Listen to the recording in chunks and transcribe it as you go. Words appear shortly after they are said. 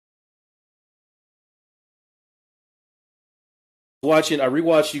I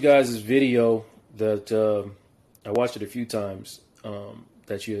rewatched you guys' video that I watched it a few times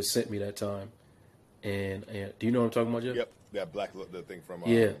that you had sent me that time. And do you know what I'm talking about, Jeff? Yep, that the thing from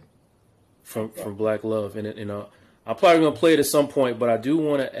Yeah, uh, from Black Love, and I'm probably gonna play it at some point, but I do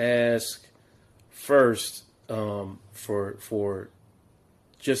want to ask first for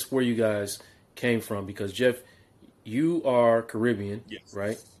just where you guys came from because Jeff, you are Caribbean,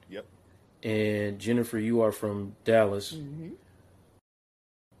 right? yes, yep, And Jennifer, you are from Dallas, Mm-hmm.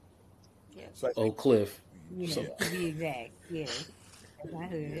 Yep. so I think Oak Cliff, Yeah, so yeah, to be exact. Yes. That's my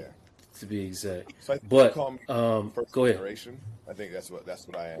hood. yeah. to be exact. So I think you But call me first go ahead. generation. I think that's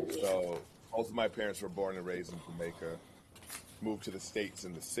what I am. So both of my parents were born and raised in Jamaica. Moved to the States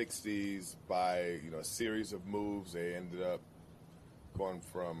in the '60s by a series of moves. They ended up going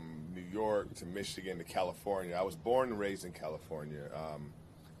from New York to Michigan to California. I was born and raised in California,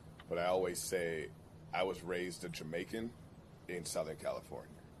 but I always say I was raised a Jamaican in Southern California.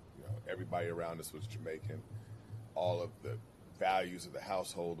 Everybody around us was Jamaican. All of the values of the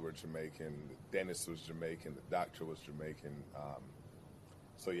household were Jamaican. The dentist was Jamaican. The doctor was Jamaican.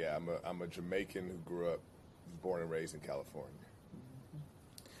 So yeah, I'm a Jamaican who grew up, born and raised in California.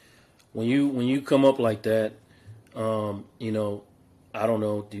 When you come up like that, you know, I don't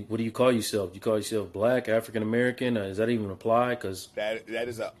know. What do you call yourself? Do you call yourself Black, African American? Does that even apply? Because That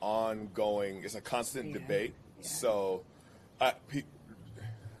is an ongoing. It's a constant Yeah. debate. Yeah. So, well,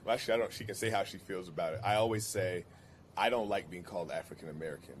 actually, I don't. She can say how she feels about it. I always say, I don't like being called African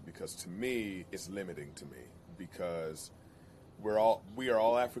American because to me, it's limiting to me because we are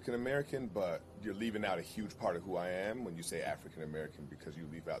all African American, but you're leaving out a huge part of who I am when you say African American because you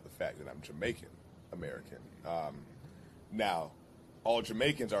leave out the fact that I'm Jamaican American. Now, all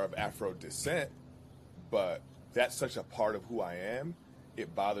Jamaicans are of Afro descent, but that's such a part of who I am.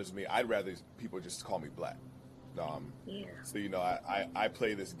 It bothers me. I'd rather people just call me Black. Yeah. So I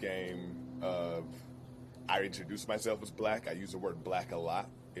play this game of I introduce myself as Black. I use the word Black a lot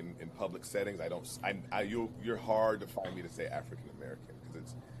in public settings. I don't. You're hard to find me to say African American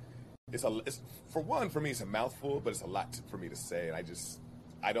because it's for one for me it's a mouthful, but it's a lot for me to say, and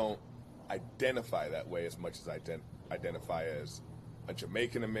I don't identify that way as much as I identify as a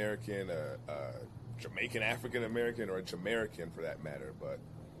Jamaican American, a Jamaican African American, or a Jamaican for that matter. But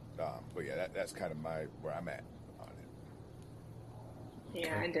yeah, that's kind of where I'm at on it.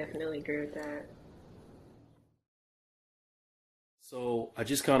 Yeah, I definitely agree with that. so I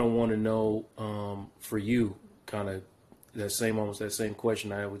just kind of want to know for you, kind of almost that same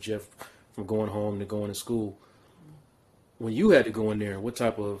question I had with Jeff from going home to going to school. When you had to go in there, what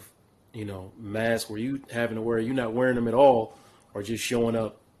type of mask were you having to wear? Are you not wearing them at all, or just showing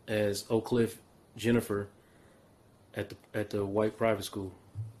up as Oak Cliff Jennifer at the white private school?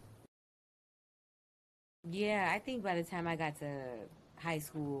 Yeah, I think by the time I got to high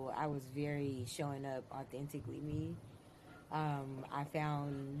school, I was very showing up authentically me. I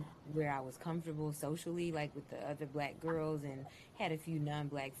found where I was comfortable socially, like with the other black girls, and had a few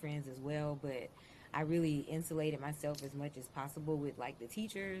non-black friends as well. But I really insulated myself as much as possible with like the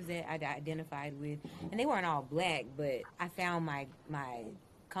teachers that I identified with, and they weren't all black, but I found my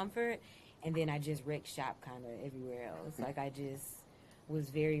comfort, and then I just wrecked shop kind of everywhere else. Like I just was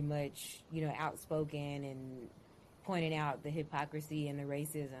very much outspoken and pointing out the hypocrisy and the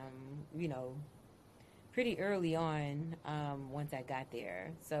racism, pretty early on once I got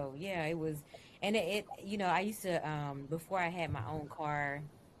there. So yeah, it was, and I used to before I had my own car,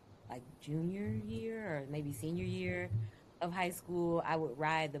 like junior year or maybe senior year of high school, I would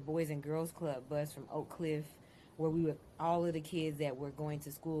ride the Boys and Girls Club bus from Oak Cliff, where we were all of the kids that were going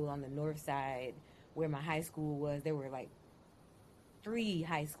to school on the north side, where my high school was. There were like three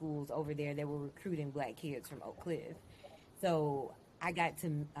high schools over there that were recruiting black kids from Oak Cliff. So I got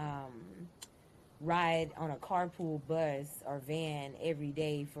to ride on a carpool bus or van every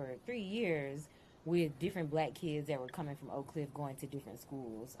day for 3 years with different black kids that were coming from Oak Cliff going to different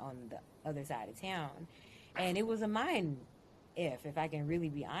schools on the other side of town. And it was a mind if I can really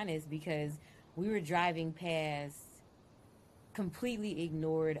be honest, because we were driving past completely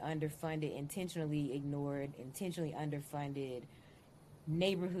ignored, intentionally underfunded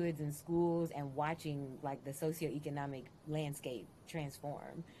neighborhoods and schools and watching like the socioeconomic landscape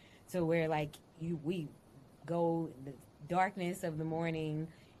transform. So where like we go in the darkness of the morning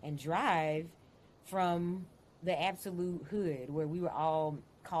and drive from the absolute hood where we were all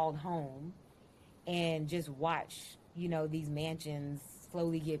called home and just watch, these mansions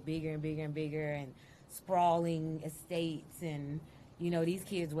slowly get bigger and bigger and bigger and sprawling estates and, these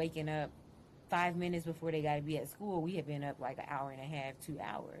kids waking up 5 minutes before they got to be at school. We had been up like an hour and a half, 2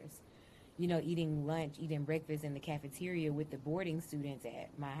 hours. eating lunch, eating breakfast in the cafeteria with the boarding students at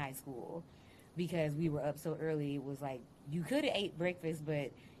my high school because we were up so early. It was like you could have ate breakfast,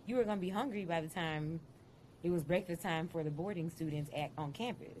 but you were going to be hungry by the time it was breakfast time for the boarding students on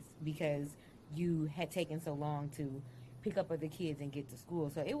campus because you had taken so long to pick up other kids and get to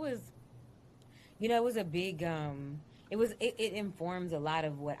school. So it was, it was a big, it informs a lot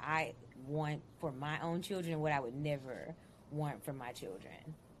of what I want for my own children and what I would never want for my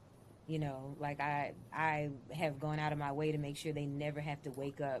children. Like I have gone out of my way to make sure they never have to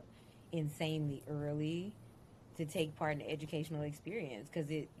wake up insanely early to take part in the educational experience because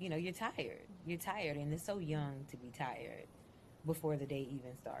you're tired and it's so young to be tired before the day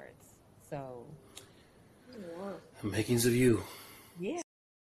even starts. So Makings of you. yeah,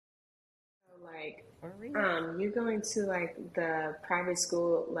 Like, for real. you're going to like the private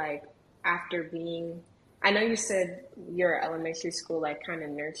school, like after being, I know you said your elementary school like kind of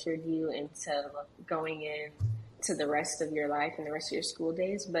nurtured you into going in to the rest of your life and the rest of your school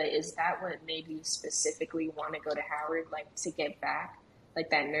days, but is that what made you specifically want to go to Howard, like to get back like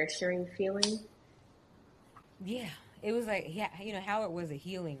that nurturing feeling? Yeah, it was like, yeah, Howard was a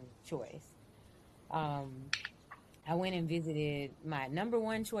healing choice. um I went and visited. My number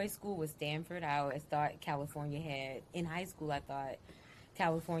one choice school was Stanford. I always thought California had, in high school, I thought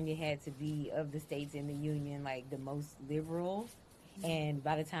California had to be, of the states in the union, like the most liberal. And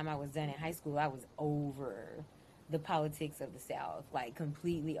by the time I was done in high school, I was over the politics of the South, like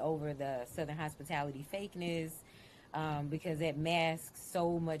completely over the Southern hospitality fakeness, because it masks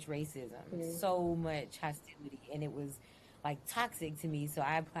so much racism, Mm. so much hostility, and it was like toxic to me. So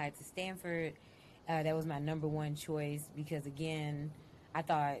I applied to Stanford. That was my number one choice because, again, I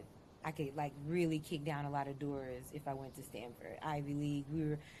thought I could like really kick down a lot of doors if I went to Stanford. Ivy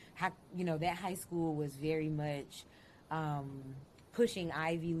League. That high school was very much um, pushing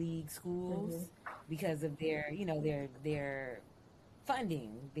Ivy League schools Mm-hmm. because of their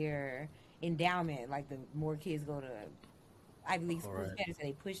funding, their endowment. Like the more kids go to Ivy League All schools, right. better. So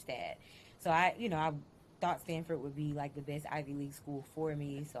they push that. So I thought Stanford would be like the best Ivy League school for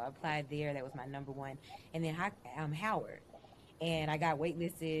me. So I applied there. That was my number one. And then Howard. And I got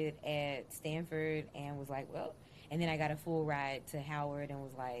waitlisted at Stanford and was like, well, and then I got a full ride to Howard and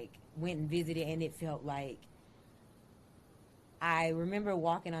was like, went and visited. And it felt like, I remember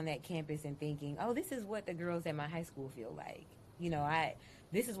walking on that campus and thinking, oh, this is what the girls at my high school feel like.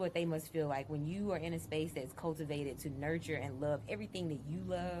 This is what they must feel like when you are in a space that's cultivated to nurture and love everything that you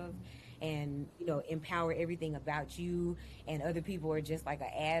love and, empower everything about you, and other people are just like an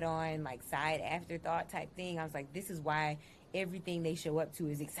add-on, like side afterthought type thing. I was like, this is why everything they show up to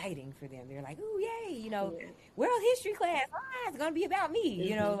is exciting for them. They're like, oh, yay, Yeah. world history class. Ah, it's going to be about me,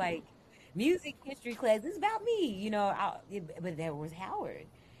 Mm-hmm. like music history class. This is about me, but that was Howard.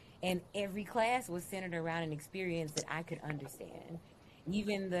 And every class was centered around an experience that I could understand.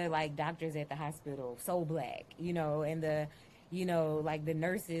 Even the like doctors at the hospital, so black, and the, like the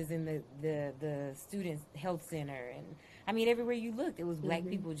nurses in the students health center. And I mean, everywhere you looked, it was black Mm-hmm.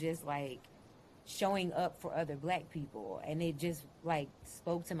 people just like showing up for other black people. And it just like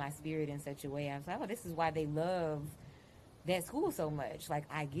spoke to my spirit in such a way. I was like, oh, this is why they love that school so much. Like,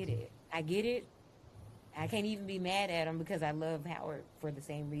 I get it. I get it. I can't even be mad at them because I love Howard for the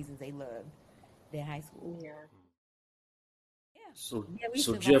same reasons they loved that high school. Yeah. Yeah. So, Yeah, we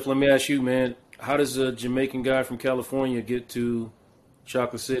so survived. Jeff, let me ask you, man, how does a Jamaican guy from California get to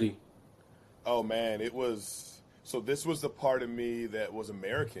Chocolate City? Oh man, it was so. This was the part of me that was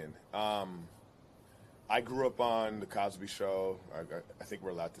American. I grew up on the Cosby Show. I think we're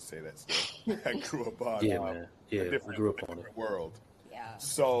allowed to say that still. I grew up on Yeah, man. Yeah, we grew up a on it. different world. Yeah.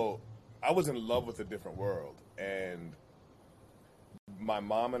 So I was in love with a different world, and my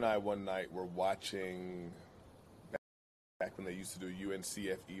mom and I one night were watching back when they used to do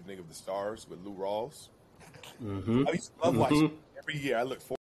UNCF Evening of the Stars with Lou Rawls. Mm-hmm. I used to love watching Mm-hmm. it. Every year. I look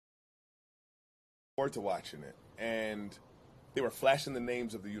forward to watching it, and they were flashing the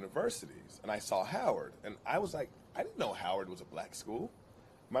names of the universities, and I saw Howard, and I was like, I didn't know Howard was a black school.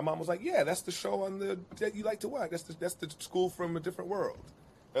 My mom was like, yeah, that's the show on the that you like to watch. That's the school from a different world.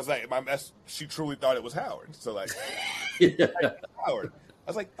 That's like she truly thought it was Howard. So like Yeah. Howard. I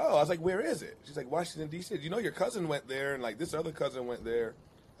was like, oh, I was like, where is it? She's like, Washington D.C. You know, your cousin went there, and like this other cousin went there.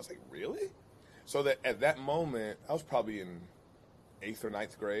 I was like, really? So that at that moment, I was probably in eighth or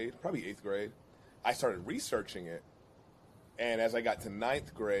ninth grade, probably eighth grade. I started researching it, and as I got to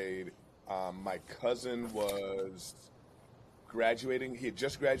ninth grade, my cousin was graduating. He had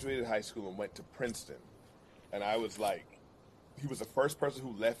just graduated high school and went to Princeton, and I was like, he was the first person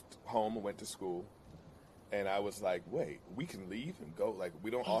who left home and went to school. And I was like, wait, we can leave and go. Like, we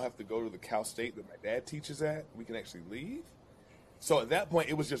don't all have to go to the Cal State that my dad teaches at. We can actually leave. So at that point,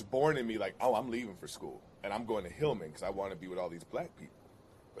 it was just born in me like, oh, I'm leaving for school. And I'm going to Hillman because I want to be with all these black people.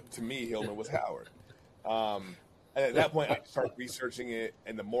 But to me, Hillman was Howard. And at that point, I started researching it.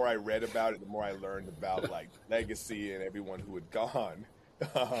 And the more I read about it, the more I learned about, like, legacy and everyone who had gone.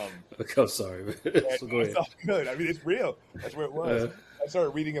 I'm sorry. So go ahead. It's all good. I mean, it's real. That's where it was. I started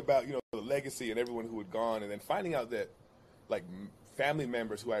reading about, the legacy and everyone who had gone, and then finding out that, like, family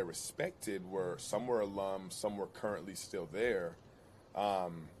members who I respected some were alums, some were currently still there. I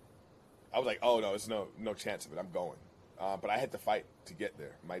was like, oh no, there's no chance of it. I'm going. But I had to fight to get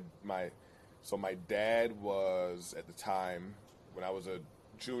there. So my dad was, at the time, when I was a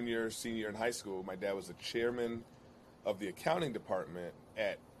junior, senior in high school, my dad was the chairman of the accounting department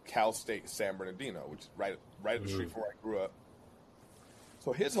at Cal State San Bernardino, which is right up the street from where I grew up.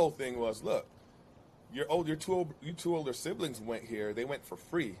 So his whole thing was, look, your two older siblings went here. They went for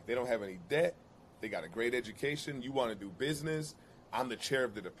free. They don't have any debt. They got a great education. You want to do business. I'm the chair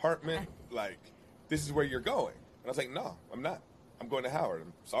of the department. Like, this is where you're going. And I was like, no, I'm not. I'm going to Howard.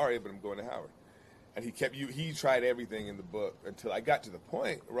 I'm sorry, but I'm going to Howard. And he tried everything in the book until I got to the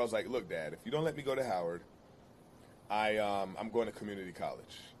point where I was like, look, Dad, if you don't let me go to Howard, I'm going to community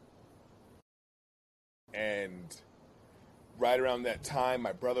college. And right around that time,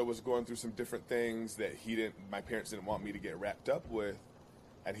 my brother was going through some different things that my parents didn't want me to get wrapped up with.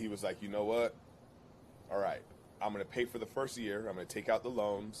 And he was like, you know what? All right, I'm going to pay for the first year. I'm going to take out the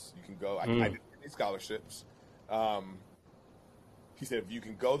loans. You can go. I didn't get any scholarships. He said, if you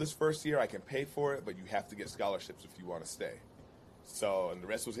can go this first year, I can pay for it, but you have to get scholarships if you want to stay. So, and the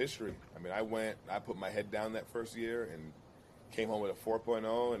rest was history. I mean, I put my head down that first year and came home with a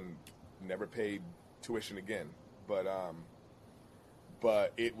 4.0 and never paid tuition again. But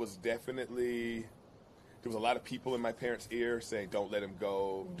it was definitely, there was a lot of people in my parents' ear saying, don't let him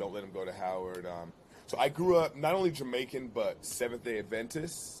go to Howard. So I grew up not only Jamaican, but Seventh-day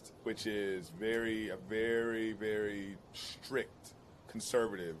Adventist, which is a very, very strict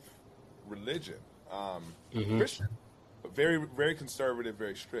conservative religion. Christian, but very, very conservative,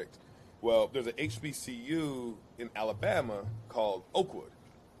 very strict. Well, there's an HBCU in Alabama called Oakwood.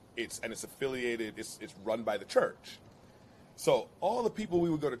 It's affiliated, it's run by the church. So all the people we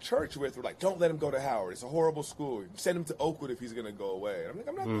would go to church with were like, don't let him go to Howard. It's a horrible school. Send him to Oakwood if he's going to go away. And I'm like,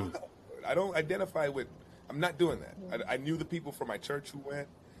 I'm not going to Oakwood. I don't identify with, I'm not doing that. I knew the people from my church who went.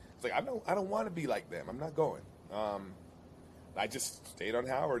 It's like, I don't want to be like them. I'm not going. I just stayed on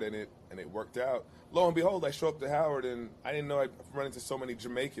Howard and it worked out. Lo and behold, I show up to Howard and I didn't know I'd run into so many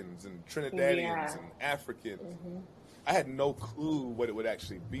Jamaicans and Trinidadians and Africans. I had no clue what it would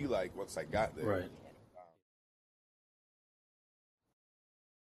actually be like once I got there. Right.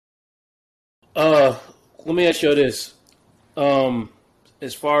 Let me ask you this.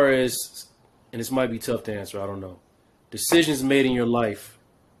 As far as, and this might be tough to answer, I don't know. Decisions made in your life,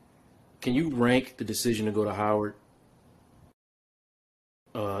 can you rank the decision to go to Howard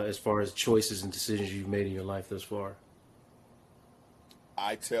as far as choices and decisions you've made in your life thus far?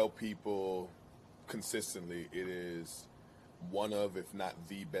 I tell people consistently it is one of, if not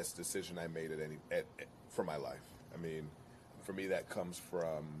the best decision I made for my life. I mean, for me, that comes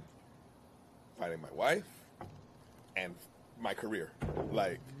from finding my wife and my career.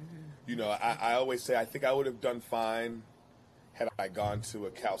 Like, I always say I think I would have done fine had I gone to a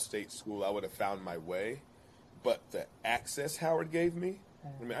Cal State school. I would have found my way. But the access Howard gave me,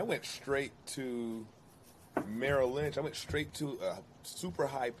 I mean, I went straight to Merrill Lynch. I went straight to a super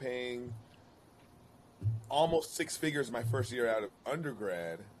high paying, almost six figures my first year out of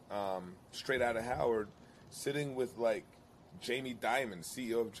undergrad, straight out of Howard, sitting with like Jamie Dimon,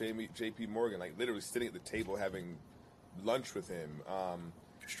 CEO of JP Morgan, like literally sitting at the table having lunch with him.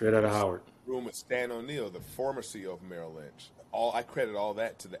 Straight out of Howard. Room with Stan O'Neill, the former CEO of Merrill Lynch. I credit all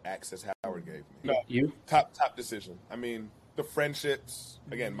that to the access Howard gave me. No, you? Top decision. I mean, the friendships,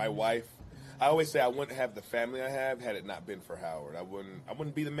 again, my wife. I always say I wouldn't have the family I have had it not been for Howard. I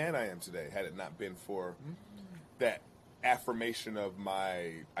wouldn't be the man I am today had it not been for that affirmation of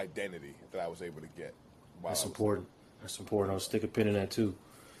my identity that I was able to get. That's important. That's important. I'll stick a pin in that too.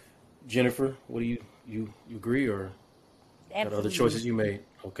 Jennifer, what do you agree or Absolutely. Other choices you made?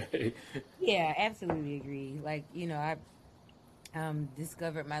 Okay. Yeah, absolutely agree. Like, I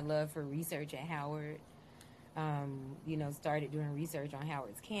discovered my love for research at Howard. Started doing research on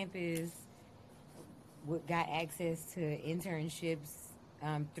Howard's campus. Got access to internships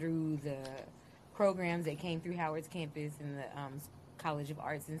through the programs that came through Howard's campus and the College of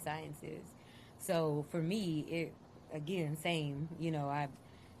Arts and Sciences. So for me, it again same. I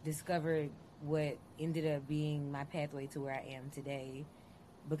discovered what ended up being my pathway to where I am today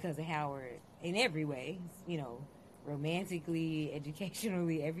because of Howard in every way, romantically,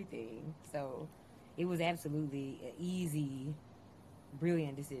 educationally, everything. So it was absolutely an easy,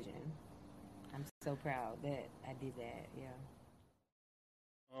 brilliant decision. I'm so proud that I did that. Yeah.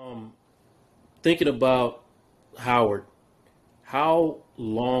 Um, Thinking about Howard, how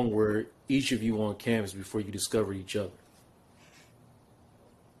long were each of you on campus before you discovered each other?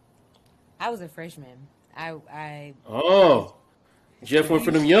 I was a freshman. I Oh, Jeff went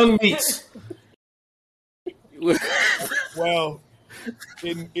for them young meats. Well,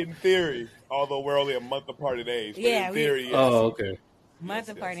 in theory, although we're only a month apart in age, but Yeah, in theory, yes. Oh, okay. month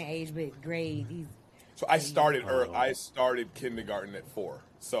Yes, apart yes. in age, but grade. So I started early. Oh. I started kindergarten at 4.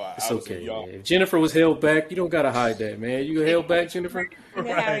 So It's I was a okay, young. man. If Jennifer was held back, you don't gotta hide that, man. You held back, Jennifer? You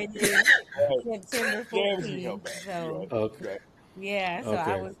know how it is. September Yeah, it was a held 14th. back. So Okay. yeah, so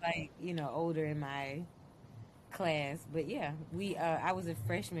I Okay. was like, older in my class. But yeah, I was a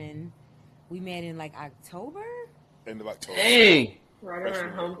freshman. We met in like October. End of October. Dang. Right Freshman around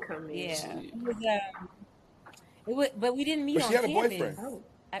year. homecoming. Yeah, it was, but we didn't meet But on she had a campus. boyfriend. Oh,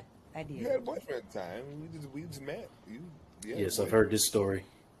 I did. You had a boyfriend at the time. We just met. Yeah, Yes, I've heard this story.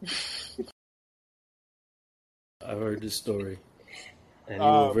 I've heard this story. And you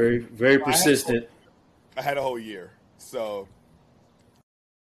were very, very persistent. I had a whole year. So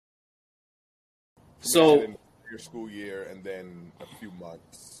I had So, your school year and then a few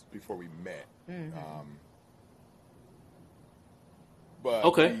months before we met. Mm-hmm. But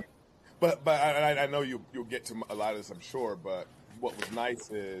okay. I know you'll get to a lot of this, I'm sure. But what was nice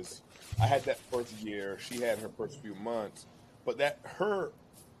is I had that first year. She had her first few months, but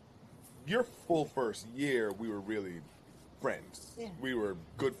your full first year, we were really friends. Yeah. We were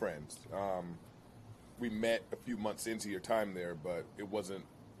good friends. We met a few months into your time there, but it wasn't.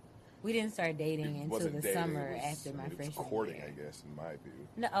 We didn't start dating It until wasn't the dating. summer It was, after my it was freshman courting, year. I guess, in my view.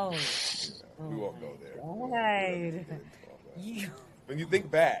 No, We won't go there. We don't God. need to get into all that. You, When you think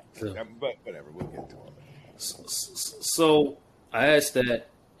back, Yeah. but whatever, we'll get to all that. So I asked that,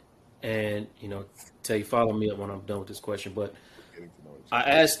 and Tay, follow me up when I'm done with this question. But Getting to know each I other.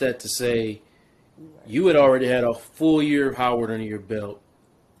 asked that to say you had already had a full year of Howard under your belt,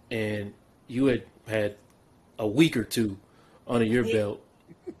 and you had had a week or two under your belt.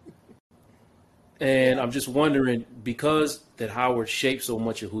 And I'm just wondering, because that Howard shaped so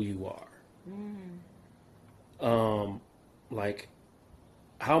much of who you are, like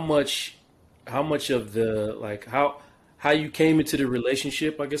how much of the how you came into the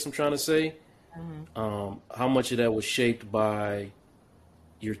relationship, I guess I'm trying to say, how much of that was shaped by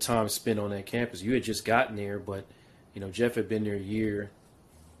your time spent on that campus. You had just gotten there, but Jeff had been there a year.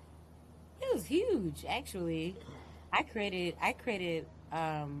 it was huge, actually. I credit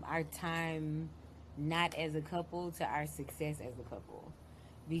our time not as a couple to our success as a couple,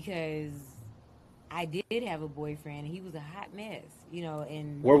 because I did have a boyfriend. He was a hot mess,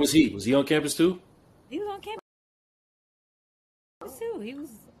 and Where was he? Was he on campus too? he was on campus too. He was,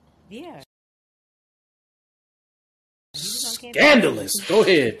 yeah. He was on campus. Scandalous. Go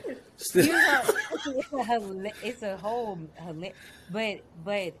ahead. It's a whole, but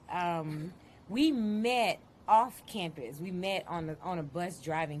we met off campus. We met on a bus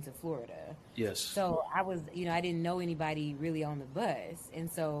driving to Florida. Yes. So I was, I didn't know anybody really on the bus, and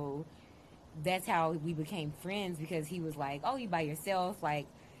so that's how we became friends, because he was like, "Oh, you by yourself? Like,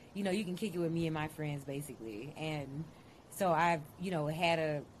 you can kick it with me and my friends, basically." And so I've, had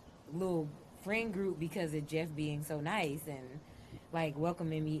a little friend group because of Jeff being so nice and like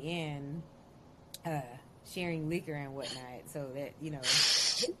welcoming me in, sharing liquor and whatnot. So that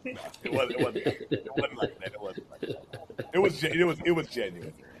It wasn't like that. It wasn't like that. It was genuine. It was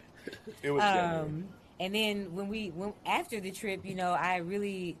genuine. And then when after the trip,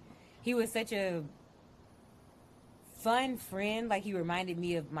 he was such a fun friend. Like, he reminded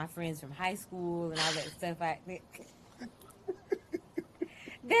me of my friends from high school and all that stuff.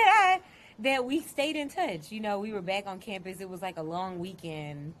 That we stayed in touch. We were back on campus. It was like a long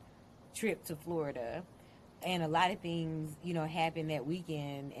weekend trip to Florida, and a lot of things, happened that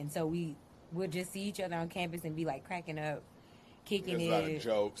weekend. And so we would just see each other on campus and be like cracking up, kicking There's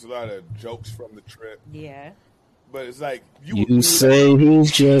it. a lot of jokes from the trip. Yeah. But it's like You say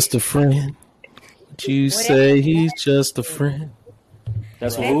he's just a friend. You say he's just a friend.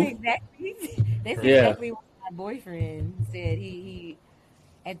 That's That's who? exactly what my boyfriend said. He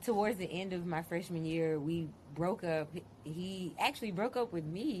towards the end of my freshman year, we broke up. He actually broke up with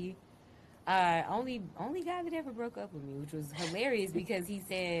me. Only guy that ever broke up with me, which was hilarious, because he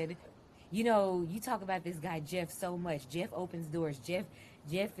said, you talk about this guy Jeff so much. Jeff opens doors.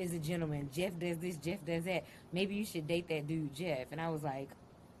 Jeff is a gentleman. Jeff does this. Jeff does that. Maybe you should date that dude, Jeff. And I was like,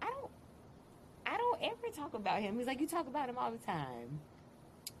 I don't, I don't ever talk about him. He's like, you talk about him all the time.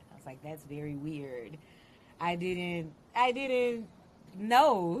 I was like, that's very weird. I didn't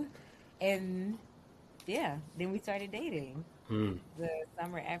know. And yeah, then we started dating the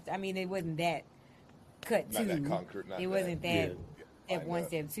summer after. I mean, it wasn't that cut Not two. that concrete. Not It that. wasn't that step lined one, up.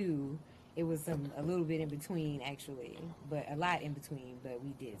 step two. It was a little bit in between actually, but a lot in between. But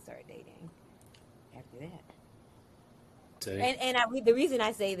we did start dating after that. Tay. The reason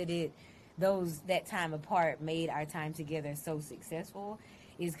I say that time apart made our time together so successful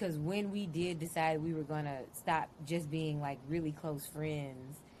is because when we did decide we were gonna stop just being like really close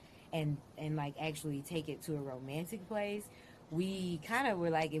friends and like actually take it to a romantic place, we kind of were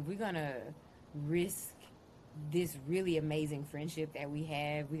like, if we're gonna risk this really amazing friendship that we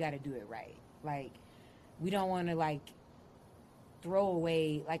have, we got to do it right. Like, we don't want to like throw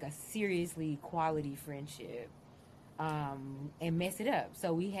away like a seriously quality friendship and mess it up.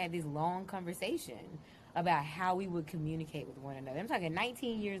 So we had this long conversation about how we would communicate with one another. I'm talking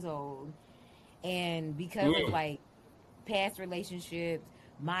 19 years old, and because of like past relationships,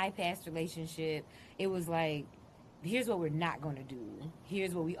 my past relationship, it was like, here's what we're not going to do.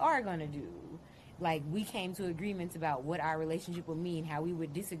 Here's what we are going to do. Like, we came to agreements about what our relationship would mean, how we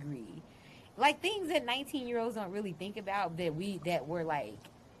would disagree. Like, things that 19-year-olds don't really think about that were like,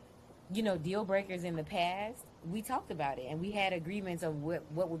 you know, deal breakers in the past. We talked about it, and we had agreements of what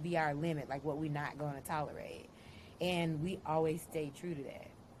would be our limit, like what we're not going to tolerate. And we always stayed true to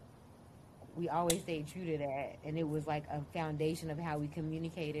that. And it was like a foundation of how we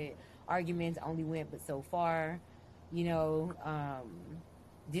communicated. Arguments only went but so far, you know.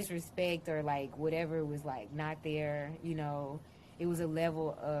 Disrespect or like whatever was like not there, you know. It was a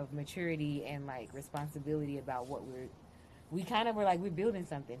level of maturity and like responsibility about what we kind of were like, we're building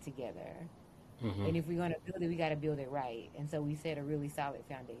something together. And if we're going to build it, we got to build it right. And so we set a really solid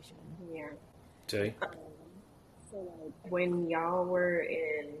foundation. Yeah. Tay. So like when y'all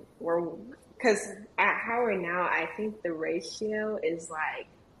because at Howard now, I think the ratio is like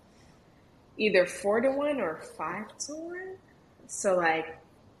either 4-1 or 5-1. So like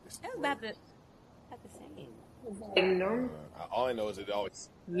That's about the same. like normal. All I know is it always.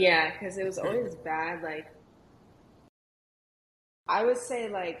 Yeah, because it was always bad. Like, I would say,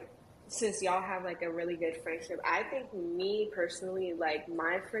 like, since y'all have like a really good friendship, I think me personally, like,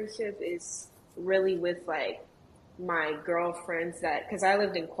 my friendship is really with like my girlfriends because I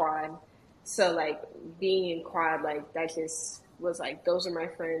lived in Quad, so like being in Quad, like that just was like, those are my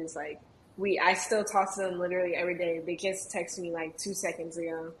friends. Like, I still talk to them literally every day. They just texted me like 2 seconds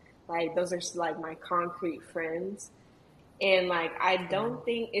ago. Like, those are like my concrete friends. And like, I don't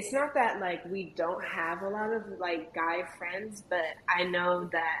think it's not that like we don't have a lot of like guy friends, but I know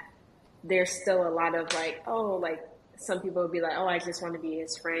that there's still a lot of like, oh, like some people would be like, oh, I just want to be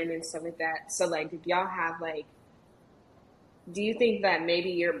his friend and stuff like that. So like, did y'all have like, do you think that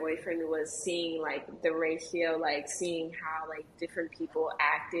maybe your boyfriend was seeing like the ratio, like seeing how like different people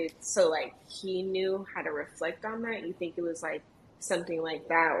acted, so like he knew how to reflect on that? You think it was like something like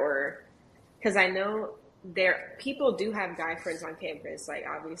that? Or because I know people do have guy friends on campus, like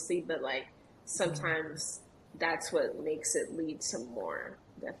obviously, but like sometimes that's what makes it lead to more.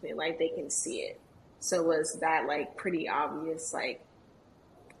 Definitely, like they can see it. So was that like pretty obvious? Like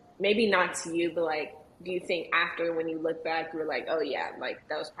maybe not to you, but like, do you think after when you look back, you were like, oh yeah, like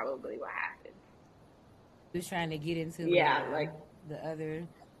that was probably what happened? Was trying to get into like the other.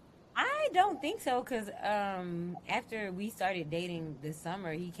 I don't think so, because after we started dating this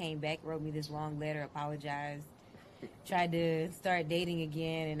summer, he came back, wrote me this long letter, apologized, tried to start dating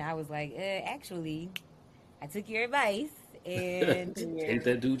again, and I was like, actually, I took your advice and Ain't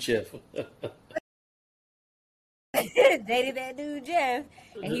that dude Jeff? dated that dude Jeff,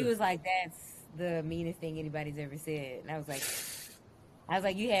 and he was like, that's the meanest thing anybody's ever said. And I was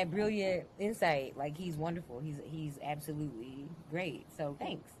like, you had brilliant insight. Like, he's wonderful. He's absolutely great. So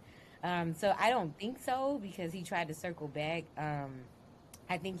thanks. So I don't think so, because he tried to circle back. I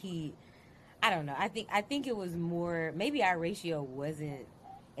don't know. I think it was more, maybe our ratio wasn't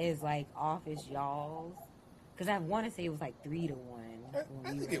as like off as y'all's, because I want to say it was like 3-1.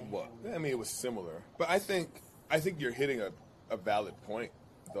 I think it was. I mean, it was similar, but I think you're hitting a valid point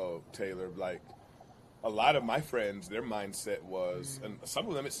though, Taylor. Like, a lot of my friends, their mindset was, and some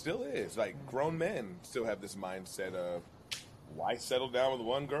of them it still is, like grown men still have this mindset of, why settle down with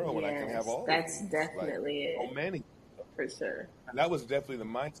one girl when I can have all that's of these? definitely like, so many. For sure. And that was definitely the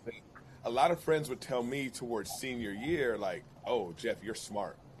mindset. A lot of friends would tell me towards senior year, like, oh, Jeff, you're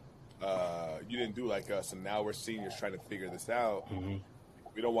smart. You didn't do like us, and now we're seniors trying to figure this out.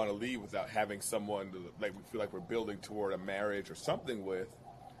 We don't want to leave without having someone to, like, we feel like we're building toward a marriage or something with,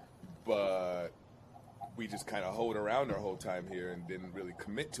 but we just kind of hold around our whole time here and didn't really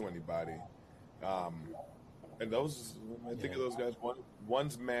commit to anybody. And those, I think of those guys,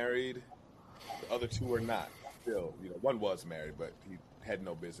 one's married, the other two are not. Still, one was married, but he had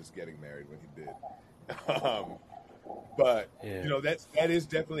no business getting married when he did. But that is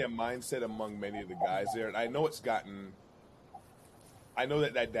definitely a mindset among many of the guys there, and I know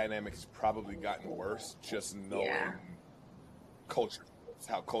that dynamic has probably gotten worse, just knowing culture,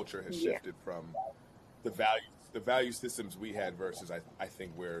 how culture has shifted from the value systems we had versus I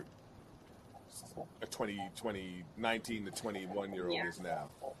think where a 19 to 21-year-old is now.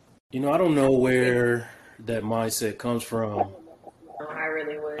 I don't know where that mindset comes from. I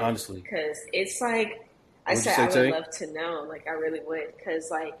really would, honestly, because it's like I said, I would love to know. Like, I really would, because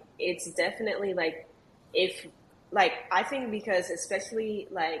like it's definitely like if like I think because especially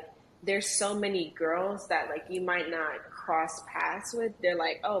like there's so many girls that like you might not cross paths with. They're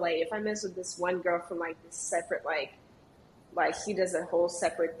like, oh, like if I mess with this one girl from like this separate like she does a whole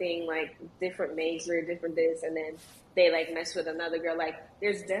separate thing, like different major, different this, and then they like mess with another girl. Like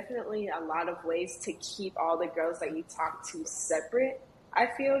there's definitely a lot of ways to keep all the girls that you talk to separate, I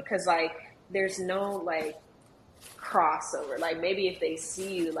feel, because like there's no like crossover. Like maybe if they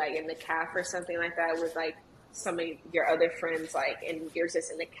see you like in the calf or something like that with like some of your other friends, like, and you're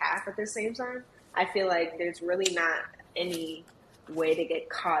just in the calf at the same time, I feel like there's really not any way to get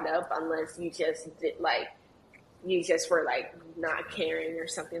caught up unless you just did like you just were like not caring or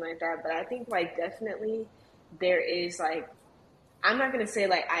something like that. But I think like definitely there is like, I'm not going to say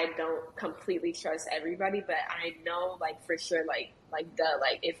like I don't completely trust everybody, but I know like for sure like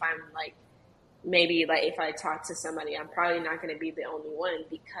if I'm like maybe like if I talk to somebody, I'm probably not going to be the only one,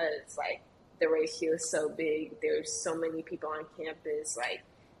 because like the ratio is so big. There's so many people on campus. Like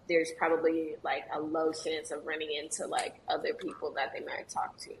there's probably like a low chance of running into like other people that they might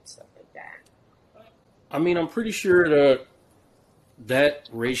talk to and stuff like that. I mean, I'm pretty sure that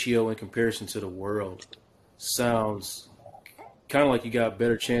ratio in comparison to the world sounds kind of like you got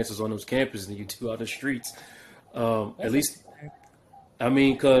better chances on those campuses than you do out in the streets. At least, I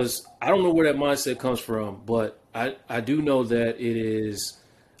mean, because I don't know where that mindset comes from, but I do know that it is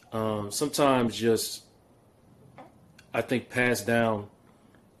sometimes just, I think, passed down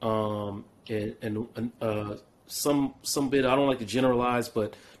and some bit, I don't like to generalize,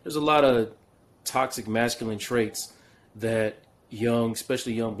 but there's a lot of toxic masculine traits that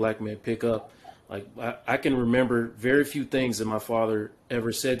especially young black men pick up. Like I can remember very few things that my father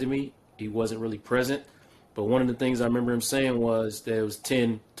ever said to me. He wasn't really present, but one of the things I remember him saying was that it was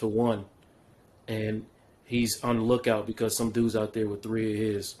 10-1, and he's on the lookout because some dude's out there with 3 of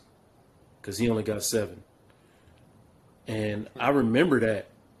his, because he only got 7. And I remember that,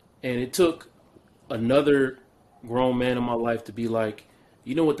 and it took another grown man in my life to be like,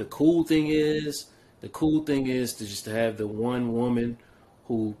 you know what the cool thing is? The cool thing is to have the one woman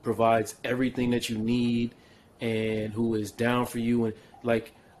who provides everything that you need and who is down for you. And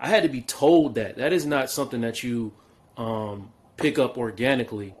like, I had to be told that. That is not something that you pick up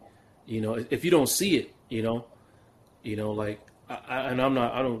organically, if you don't see it, like, I don't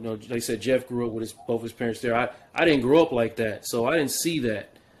know. Like I said, Jeff grew up with both his parents there. I didn't grow up like that, so I didn't see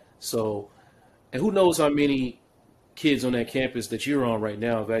that. So, and who knows how many kids on that campus that you're on right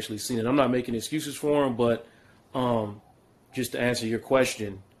now have actually seen it. I'm not making excuses for them, but just to answer your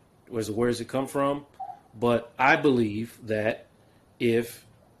question, where does it come from? But I believe that if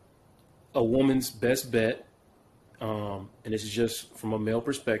a woman's best bet, and this is just from a male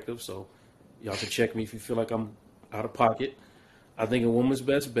perspective, so y'all can check me if you feel like I'm out of pocket. I think a woman's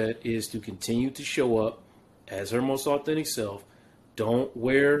best bet is to continue to show up as her most authentic self. Don't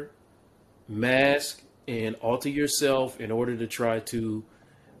wear mask and alter yourself in order to try to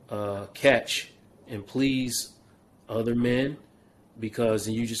catch and please other men, because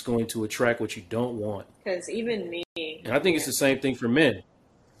then you're just going to attract what you don't want. Because even me, and I think it's the same thing for men.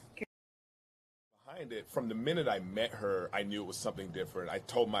 Behind it, from the minute I met her, I knew it was something different. I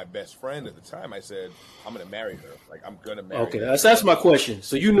told my best friend at the time, I said, I'm going to marry her. Like, I'm going to marry her. Okay, that's my question.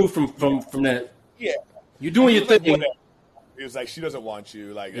 So you knew from that. Yeah. You're doing your thing. Like, it was like, she doesn't want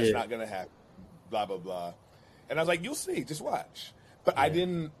you. Like, that's not going to happen. Blah, blah, blah. And I was like, you'll see. Just watch. But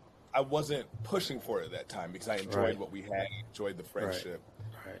I wasn't pushing for it at that time because I enjoyed what we had, enjoyed the friendship.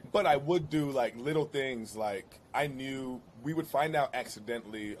 Right. But I would do like little things, like I knew we would find out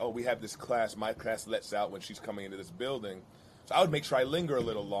accidentally, oh, we have this class, my class lets out when she's coming into this building. So I would make sure I linger a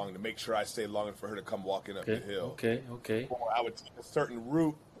little long to make sure I stay long enough for her to come walking up the hill. Okay. Or I would take a certain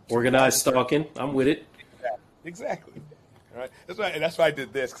route. Organized stalking. I'm with it. Exactly. Right. That's why I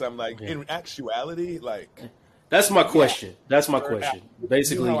did this because I'm like, Yeah. in actuality, like, That's my yeah, question. That's my her question. knew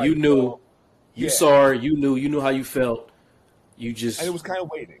Basically, how I you knew, felt. you Yeah, saw her, you knew how you felt. You and it just was kind of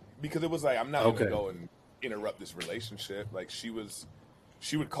waiting because it was like I'm not gonna okay. go and interrupt this relationship. Like she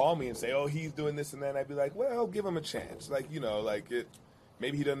would call me and say, "Oh, he's doing this and that." And I'd be like, "Well, give him a chance." Like like it.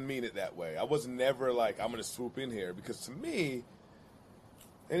 Maybe he doesn't mean it that way. I was never like I'm gonna swoop in here because to me,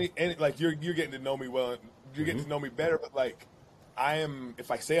 and like you're getting to know me well, you're getting to know me better. But like I am, if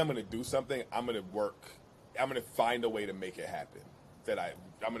I say I'm gonna do something, I'm gonna work. I'm gonna find a way to make it happen.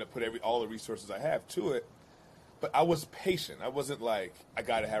 I'm gonna put all the resources I have to it. But I was patient. I wasn't like I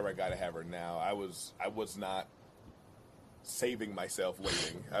gotta have her. I gotta have her now. I was not saving myself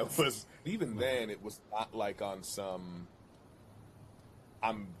waiting. I was even then. It was not like on some.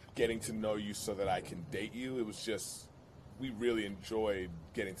 I'm getting to know you so that I can date you. It was just we really enjoyed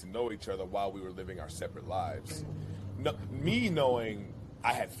getting to know each other while we were living our separate lives. No, me knowing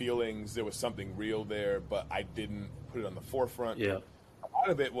I had feelings, there was something real there, but I didn't put it on the forefront. Yeah. A lot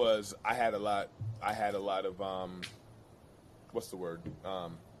of it was I had a lot of what's the word?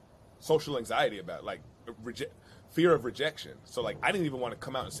 Social anxiety about it, like fear of rejection. So like I didn't even want to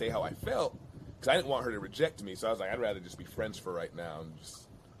come out and say how I felt because I didn't want her to reject me. So I was like, I'd rather just be friends for right now and just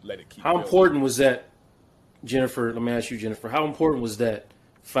let it keep. How building. important was that, Jennifer? Let me ask you, Jennifer. How important was that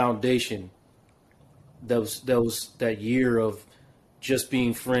foundation? That year of just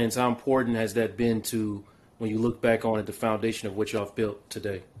being friends. How important has that been to when you look back on it, the foundation of what y'all have built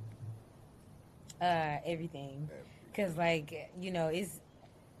today? Everything, because like it's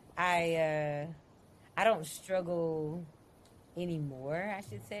I I don't struggle anymore, I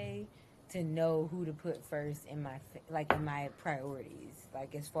should say, to know who to put first in in my priorities.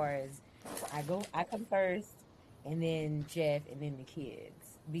 Like as far as I come first, and then Jeff, and then the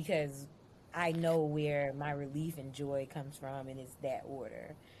kids, because I know where my relief and joy comes from, and it's that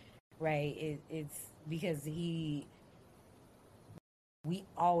order, right? It's because we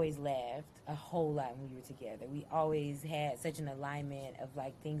always laughed a whole lot when we were together. We always had such an alignment of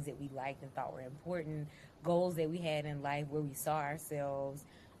like things that we liked and thought were important, goals that we had in life, where we saw ourselves,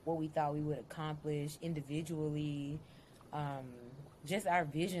 what we thought we would accomplish individually, um, just our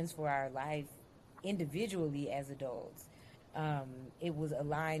visions for our life individually as adults. Um, it was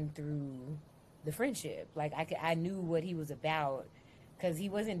aligned through the friendship. Like I knew what he was about because he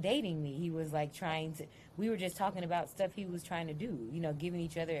wasn't dating me. He was like trying to. We were just talking about stuff he was trying to do. Giving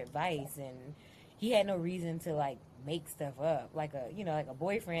each other advice, and he had no reason to like make stuff up. Like like a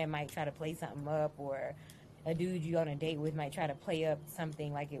boyfriend might try to play something up, or a dude you on a date with might try to play up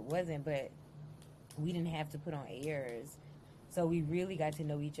something like it wasn't. But we didn't have to put on airs, so we really got to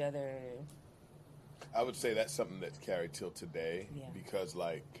know each other. I would say that's something that's carried till today because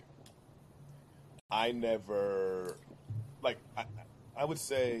like I never like I would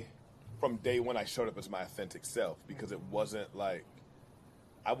say from day one I showed up as my authentic self because it wasn't like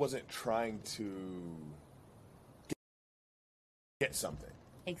I wasn't trying to get something.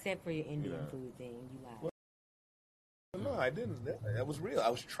 Except for your Indian food thing, you lied. Well, no, I didn't. That was real. I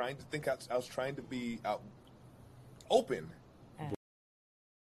was trying to think out. I was trying to be out, open.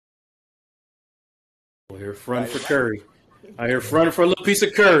 I hear fronting for curry. I hear fronting for a little piece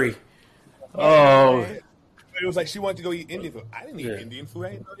of curry. Oh, It was like she wanted to go eat Indian food. I didn't eat Indian food. I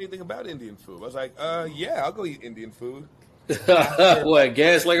didn't know anything about Indian food. I was like, yeah, I'll go eat Indian food. what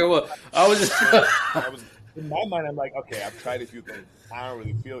gas like or what? I was just. I was in my mind. I'm like, okay, I've tried a few things. I don't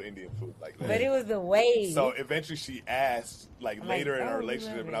really feel Indian food like that. But it was the way. So eventually, she asked, like later in our oh,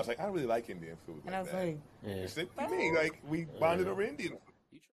 relationship, and I was like, I don't really like Indian food. And I was like, she said, what do you mean? Like we bonded over Indian food.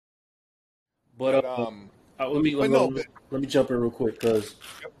 But let me jump in real quick because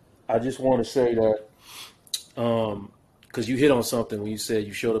I just want to say that because you hit on something when you said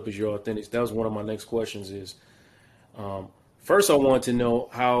you showed up as your authentic. That was one of my next questions. Is first I wanted to know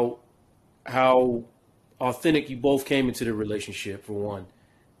how authentic you both came into the relationship for one,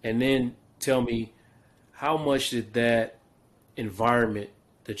 and then tell me how much did that environment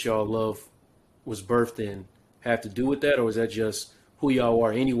that y'all love was birthed in have to do with that, or is that just who y'all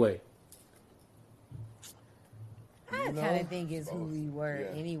are anyway? I kind of think it's who we were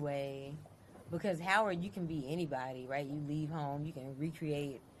anyway. Because Howard, you can be anybody, right? You leave home, you can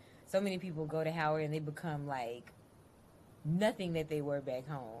recreate. So many people go to Howard and they become like nothing that they were back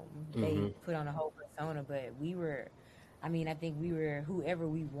home. They put on a whole persona, but I think we were whoever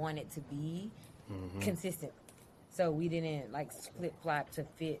we wanted to be consistent. So we didn't like split flop to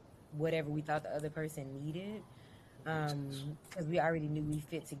fit whatever we thought the other person needed. Because we already knew we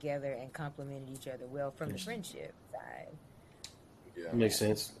fit together and complemented each other well from the friendship side. Yeah. Makes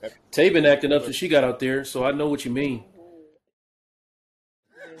sense. Tay been acting up since she got out there, so I know what you mean.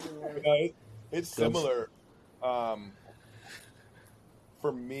 It's similar.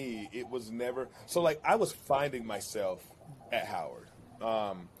 For me, it was never so like I was finding myself at Howard,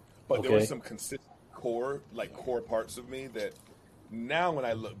 but there were Okay. some consistent core parts of me that now when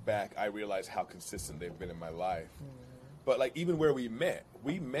I look back, I realize how consistent they've been in my life. But like even where we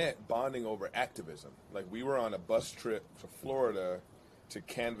met bonding over activism. Like we were on a bus trip to Florida to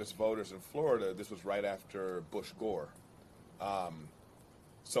canvass voters in Florida. This was right after Bush Gore.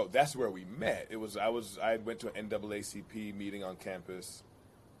 So that's where we met. I went to an NAACP meeting on campus.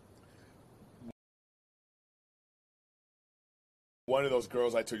 One of those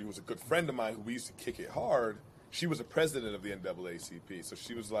girls I told you was a good friend of mine who we used to kick it hard. She was a president of the NAACP, so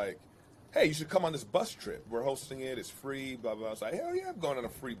she was like, "Hey, you should come on this bus trip. We're hosting it. It's free." Blah blah. I was like, "Hell yeah, I'm going on a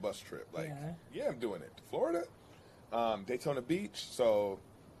free bus trip. Like, yeah I'm doing it. To Florida, Daytona Beach." So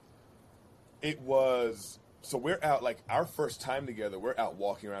it was. So we're out, like, our first time together, we're out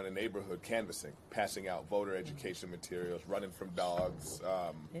walking around the neighborhood canvassing, passing out voter education materials, running from dogs.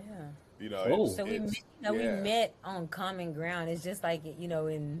 You know, Oh. So we met on common ground. It's just like, you know,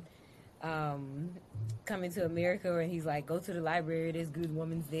 in Coming to America, where he's like, go to the library, there's good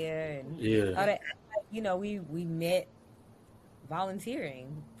women's there, and Yeah. all that. You know, we met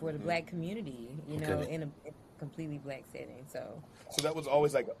volunteering for the black community, you know, Okay. in a completely black setting. So that was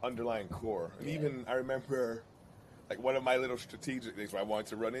always like an underlying core. And even I remember, like, one of my little strategic things where I wanted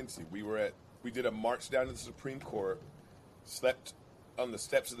to run into. We did a march down to the Supreme Court, slept on the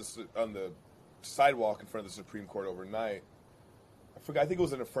steps of on the sidewalk in front of the Supreme Court overnight. I forgot. I think it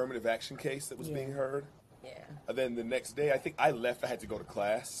was an affirmative action case that was being heard. yeah. And then the next day, I think I left. I had to go to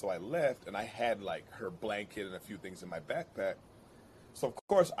class, so I left, and I had like her blanket and a few things in my backpack. So of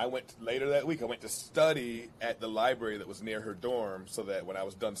course, later that week. I went to study at the library that was near her dorm, so that when I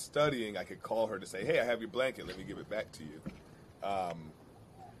was done studying, I could call her to say, "Hey, I have your blanket. Let me give it back to you."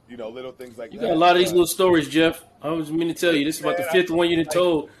 You know, little things like You that. got a lot of these little stories, Jeff. I was meaning to tell you. This is about the fifth one you done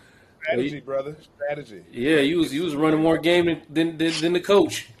told. Strategy, brother. Strategy. Yeah, you was running more game than the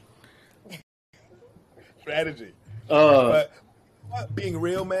coach. Strategy. Uh, But being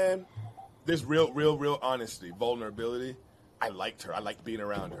real, man, there's real honesty, vulnerability. I liked her. I liked being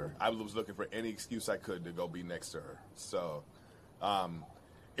around her. I was looking for any excuse I could to go be next to her. So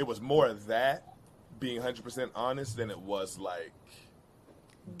it was more of that, being 100% honest, than it was like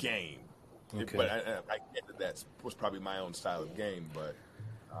game. Okay. But I get that was probably my own style of game, but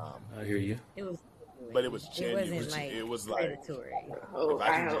I hear you. It was, but it was genuine. It was like predatory. Oh,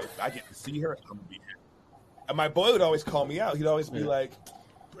 If I get to see her, I'm gonna be happy. And my boy would always call me out. He'd always be like,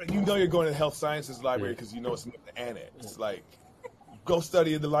 "You know, you're going to the health sciences library because you know it's near the annex. It's like, go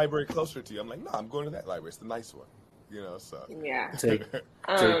study in the library closer to you." I'm like, "No, I'm going to that library. It's the nice one." You know, so yeah. Take,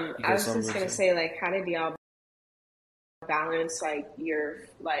 I was just gonna say, like, how did y'all balance like your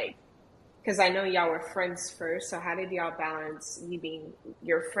like? Because I know y'all were friends first, so how did y'all balance you being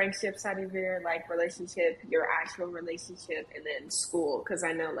your friendship side of your like relationship, your actual relationship, and then school? Because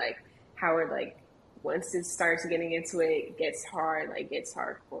I know like Howard, like once it starts getting into it, it gets hard, like gets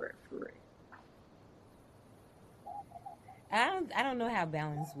hardcore for real. I don't know how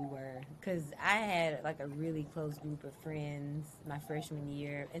balanced we were, because I had like a really close group of friends my freshman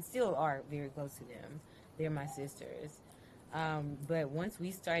year, and still are very close to them. They're my sisters. But once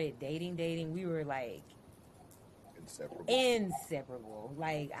we started dating, we were like inseparable.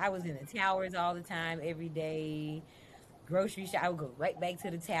 Like, I was in the towers all the time, every day. Grocery shop, I would go right back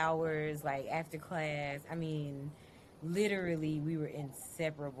to the towers, like after class. I mean, literally, we were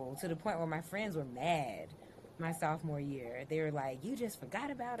inseparable, to the point where my friends were mad my sophomore year. They were like, "You just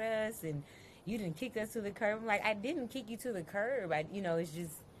forgot about us, and you didn't kick us to the curb." I'm like, "I didn't kick you to the curb. It's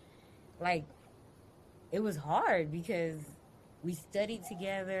just like, it was hard because we studied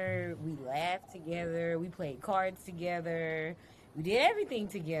together, we laughed together, we played cards together, we did everything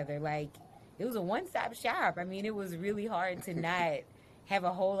together. Like, it was a one-stop shop. I mean, it was really hard to not have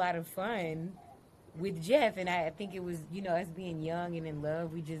a whole lot of fun with Jeff. And I think it was, us being young and in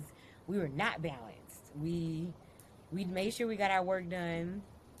love, we were not balanced. We made sure we got our work done,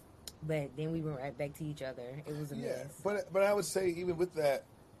 but then we went right back to each other. It was a mess. But I would say even with that,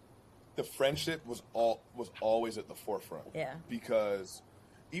 the friendship was always at the forefront. Yeah. Because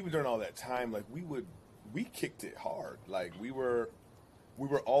even during all that time, like we kicked it hard. Like we were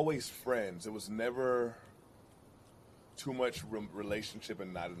always friends. It was never too much relationship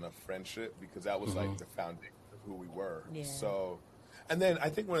and not enough friendship, because that was like the foundation of who we were. Yeah. So, and then I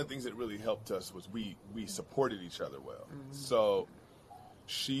think one of the things that really helped us was we supported each other well. So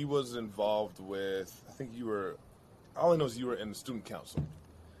she was involved with, I think all I know is you were in the student council.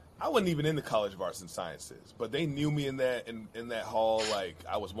 I wasn't even in the College of Arts and Sciences, but they knew me in that hall like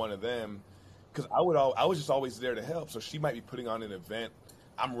I was one of them, because I was just always there to help. So she might be putting on an event.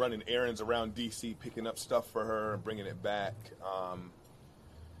 I'm running errands around DC, picking up stuff for her and bringing it back.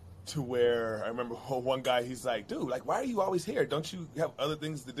 To where I remember one guy, he's like, dude, like, why are you always here? Don't you have other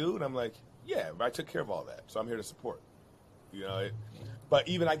things to do? And I'm like, yeah, but I took care of all that, so I'm here to support. You know, but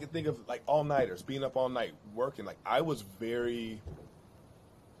even I could think of like all-nighters, being up all night working. Like I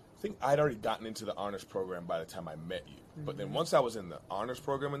think I'd already gotten into the honors program by the time I met you. Mm-hmm. But then once I was in the honors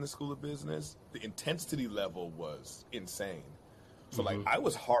program in the School of Business, the intensity level was insane. So like I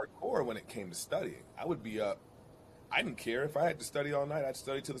was hardcore when it came to studying. I would be up. I didn't care if I had to study all night. I'd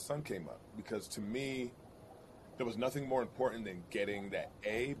study till the sun came up, because to me, there was nothing more important than getting that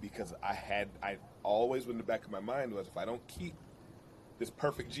A, because I always in the back of my mind was, if I don't keep this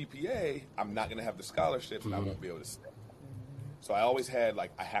perfect GPA, I'm not going to have the scholarships and I won't be able to stay. So I always had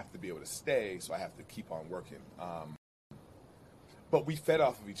like, I have to be able to stay, so I have to keep on working. But we fed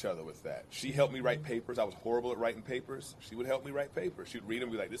off of each other with that. She helped me write papers. I was horrible at writing papers. She would help me write papers. She'd read them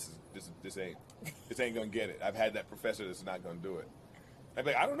and be like, this ain't gonna get it. I've had that professor that's not gonna do it. I'd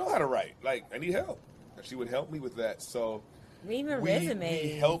be like, I don't know how to write. Like, I need help. And she would help me with that. So we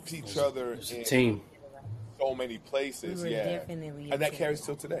helped each other in team. So many places. We were definitely and that carries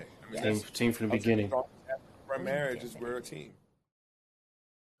till today. I mean, team from the beginning. Our marriage is we're a team.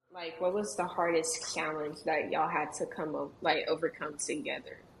 Like, what was the hardest challenge that y'all had to overcome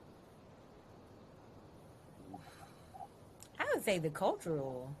together? I would say the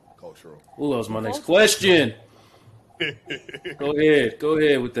cultural. Ooh, that was my next question. Go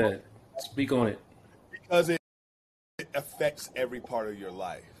ahead with that. Speak on it. Because it affects every part of your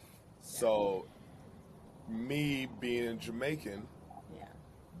life. So, me being Jamaican,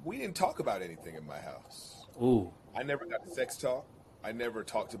 we didn't talk about anything in my house. Ooh. I never got sex talk. I never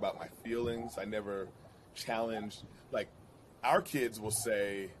talked about my feelings. I never challenged. Like, our kids will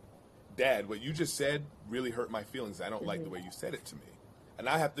say, Dad, what you just said really hurt my feelings. I don't like the way you said it to me. And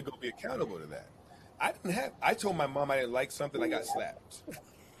I have to go be accountable to that. I told my mom I didn't like something, I got slapped.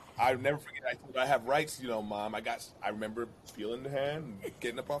 I never forget, I told her I have rights, Mom. I remember feeling the hand and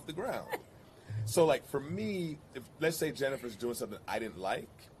getting up off the ground. So, like, for me, if let's say Jennifer's doing something I didn't like,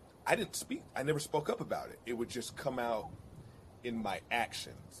 I didn't speak. I never spoke up about it. It would just come out in my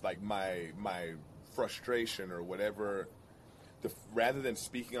actions, like my frustration or whatever. Rather than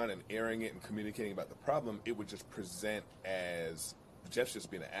speaking on and airing it and communicating about the problem, it would just present as Jeff's just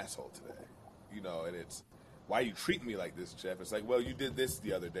being an asshole today, and it's, why are you treating me like this, Jeff? It's like, well, you did this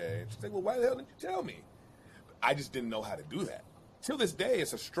the other day. And she's like, well, why the hell didn't you tell me? I just didn't know how to do that. Till this day,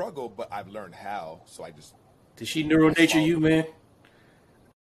 it's a struggle, but I've learned how. So I just. Did she neural nature you, man?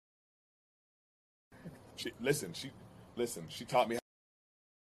 She taught me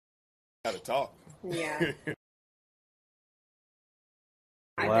how to talk. Yeah.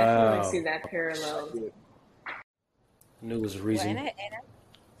 I Wow. definitely see that parallel. I knew it was a reason. Well, and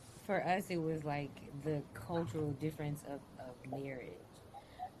for us, it was like the cultural difference of marriage.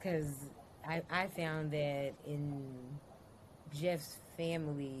 Because I found that in Jeff's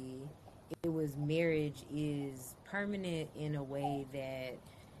family, it was marriage is permanent in a way that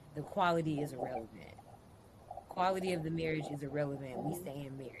the quality is irrelevant. Quality of the marriage is irrelevant. We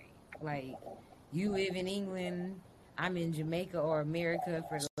staying married. Like, you live in England, I'm in Jamaica or America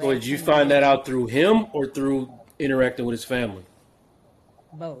for the last. So did you find that out through him or through interacting with his family?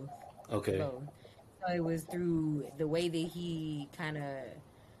 Both. Okay. Both. So it was through the way that he kind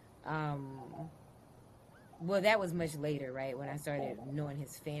of, well, that was much later, right? When I started knowing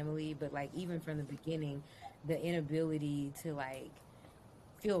his family, but like even from the beginning, the inability to like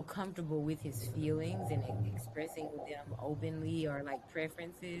feel comfortable with his feelings and expressing them openly or like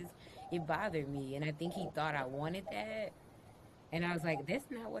preferences, it bothered me. And I think he thought I wanted that. And I was like, that's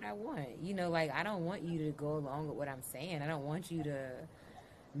not what I want. Like, I don't want you to go along with what I'm saying. I don't want you to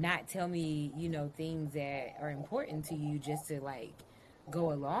not tell me, things that are important to you just to like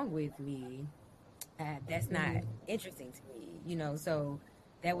go along with me. That's not interesting to me, so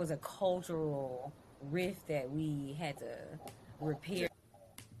that was a cultural rift that we had to repair.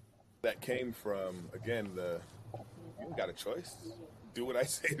 That came from, again, you got a choice. Do what I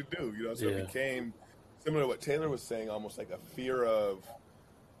say to do, So it became similar to what Taylor was saying, almost like a fear of,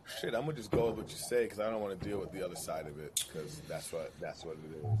 shit, I'm going to just go with what you say because I don't want to deal with the other side of it, because that's what it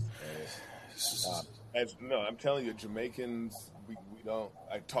is. And I'm telling you, Jamaicans, we don't,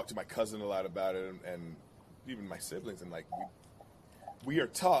 I talk to my cousin a lot about it, and even my siblings, and like, we are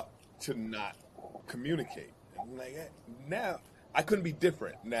taught to not communicate. And like, now, I couldn't be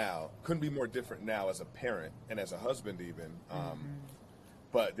different now. Couldn't be more different now as a parent and as a husband even.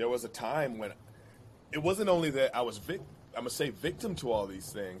 But there was a time when it wasn't only that I was I'm gonna say victim to all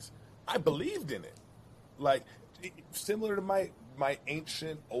these things. I believed in it, like similar to my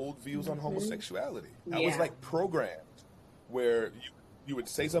ancient old views on homosexuality. I was Yeah. like programmed where you would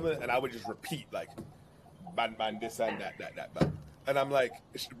say something and I would just repeat like man this and that. And I'm like,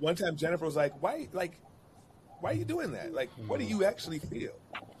 one time Jennifer was why are you doing that? Like, what do you actually feel?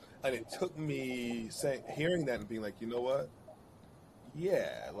 And it took me hearing that and being like, you know what?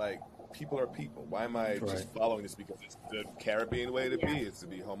 Yeah, like people are people. Why am I Right. just following this because it's the Caribbean way to be? It's to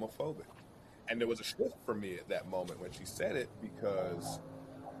be homophobic. And there was a shift for me at that moment when she said it because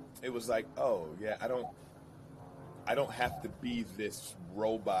it was like, oh yeah, I don't have to be this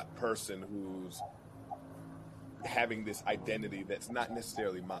robot person who's having this identity that's not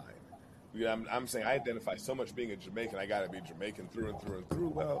necessarily mine. I'm saying I identify so much being a Jamaican, I got to be Jamaican through and through and through.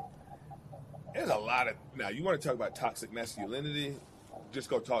 Well, there's a lot of now. You want to talk about toxic masculinity? Just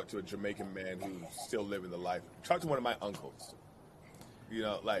go talk to a Jamaican man who's still living the life. Talk to one of my uncles.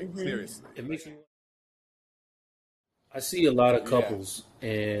 Seriously. It makes me. I see a lot of Yeah. couples,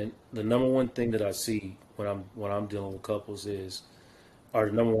 and the number one thing that I see when I'm dealing with couples is, or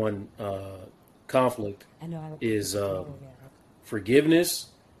the number one conflict I know. is forgiveness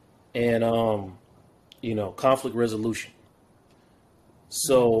and conflict resolution.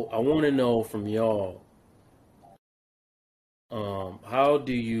 So I want to know from y'all, how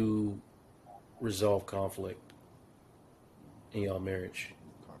do you resolve conflict in y'all marriage?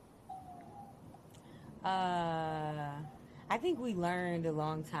 I think we learned a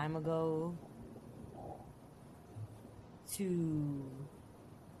long time ago to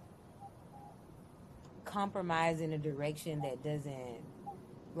compromise in a direction that doesn't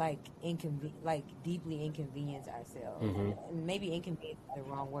deeply inconvenience ourselves. And maybe inconvenience is the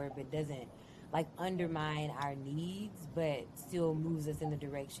wrong word, but doesn't like undermine our needs, but still moves us in the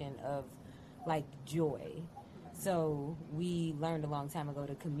direction of like joy. So we learned a long time ago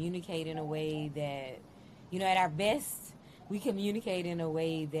to communicate in a way that, at our best, we communicate in a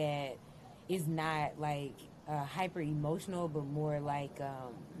way that is not like hyper emotional, but more like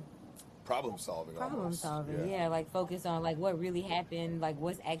Problem solving. problem solving. Yeah, like focus on like what really happened, like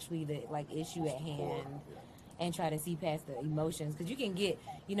what's actually the like issue at hand, and try to see past the emotions. Because you can get,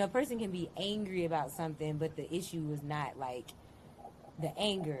 a person can be angry about something, but the issue is not like the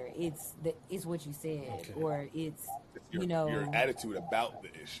anger. It's what you said, or it's your attitude about the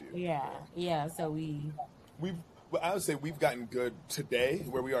issue. Yeah. So I would say we've gotten good today.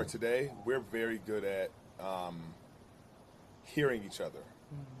 Where we are today, we're very good at hearing each other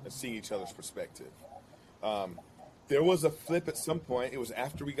and seeing each other's perspective. There was a flip at some point. It was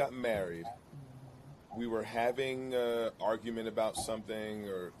after we got married. We were having an argument about something,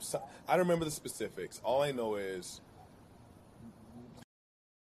 I don't remember the specifics. All I know is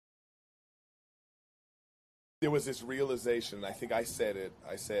there was this realization. I think I said it.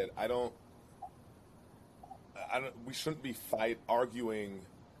 I said, I don't. We shouldn't be arguing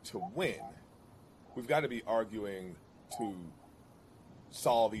to win. We've got to be arguing to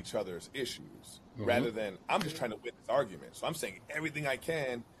solve each other's issues rather than I'm just trying to win this argument. So I'm saying everything I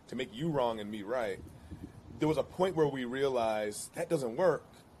can to make you wrong and me right. There was a point where we realized that doesn't work.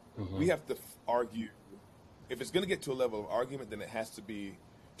 We have to argue. If it's going to get to a level of argument, then it has to be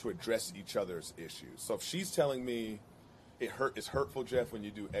to address each other's issues. So if she's telling me it's hurtful, Jeff, when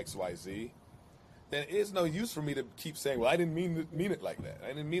you do X, Y, Z, then it is no use for me to keep saying, well, I didn't mean it like that. I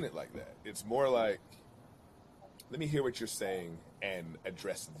didn't mean it like that. It's more like, let me hear what you're saying and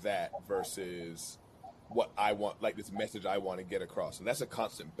address that versus what I want, like this message I want to get across. And that's a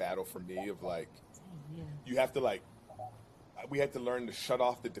constant battle for me of like, you have to we had to learn to shut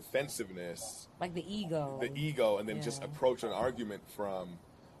off the defensiveness. Like the ego. And then just approach an argument from,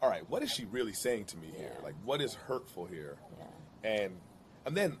 all right, what is she really saying to me here? Like, what is hurtful here? Yeah.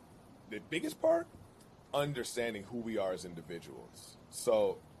 And then the biggest part, understanding who we are as individuals.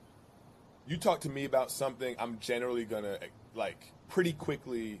 So you talk to me about something, I'm generally going to, like, pretty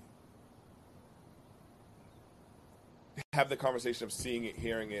quickly have the conversation of seeing it,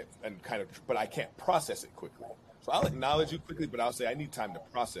 hearing it, and but I can't process it quickly. So I'll acknowledge you quickly, but I'll say I need time to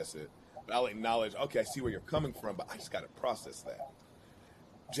process it. But I'll acknowledge, okay, I see where you're coming from, but I just got to process that.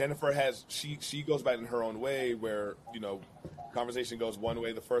 Jennifer she goes back in her own way where, conversation goes one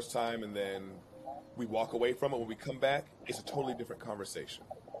way the first time and then we walk away from it. When we come back, it's a totally different conversation.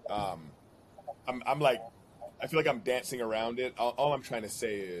 I'm like, I feel like I'm dancing around it. All I'm trying to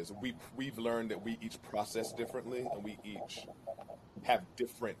say is we've learned that we each process differently and we each have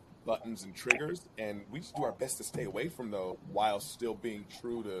different buttons and triggers, and we just do our best to stay away from those while still being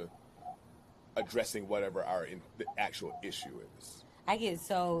true to addressing whatever the actual issue is. I get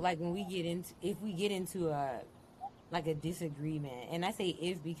so like when we get into if we get into a like a disagreement, and I say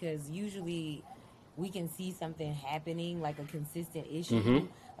if because usually we can see something happening like a consistent Mm-hmm. issue,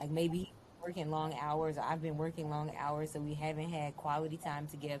 like maybe he's working long hours or I've been working long hours, so we haven't had quality time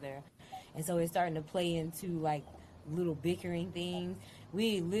together, and so it's starting to play into like little bickering things.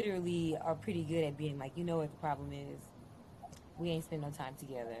 We literally are pretty good at being like, you know what the problem is? We ain't spent no time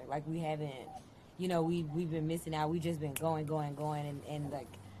together. Like we haven't, we've been missing out. We just been going, and like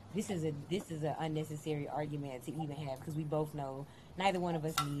this is an unnecessary argument to even have because we both know neither one of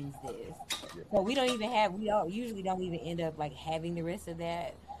us means this. Yeah. So we don't even have we all usually don't even end up like having the rest of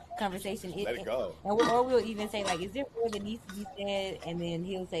that conversation. Just let it go. Or we'll even say like, is there more that needs to be said? And then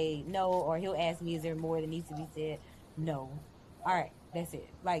he'll say no, or he'll ask me, is there more that needs to be said? No. All right, that's it.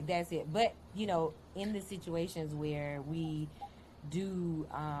 Like that's it. But in the situations where we do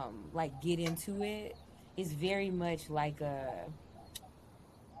like get into it, it's very much like a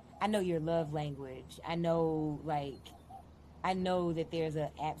I know your love language. I know that there's an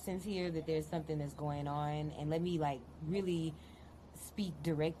absence here, that there's something that's going on, and let me like really speak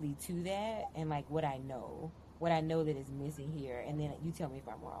directly to that and like what I know that is missing here, and then you tell me if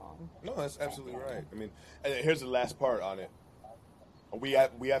I'm wrong. No, that's Like absolutely that. right. I mean, and here's the last part on it. We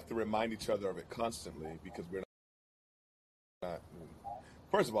have to remind each other of it constantly because we're not.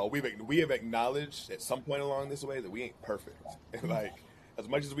 First of all, we have acknowledged at some point along this way that we ain't perfect. Like as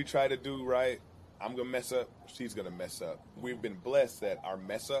much as we try to do right, I'm gonna mess up. She's gonna mess up. We've been blessed that our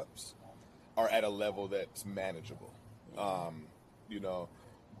mess ups are at a level that's manageable. Um, you know,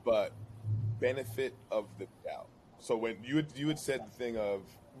 but benefit of the doubt. So when you had said the thing of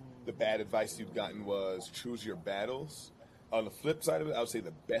the bad advice you'd gotten was choose your battles. On the flip side of it, I would say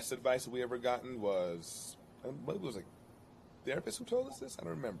the best advice we ever gotten was what was it? Therapist who told us this? I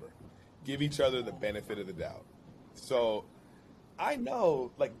don't remember. Give each other the benefit of the doubt. So I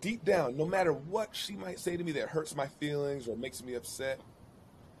know, like deep down, no matter what she might say to me that hurts my feelings or makes me upset,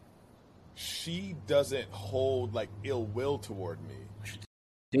 she doesn't hold like ill will toward me.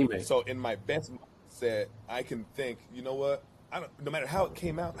 Teammate. So in my best mindset, I can think, you know what? I don't. No matter how it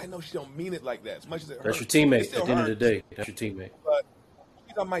came out, I know she don't mean it like that. As much as it That's your hurts, it teammate. still At the end of the hurts. day, that's your teammate. But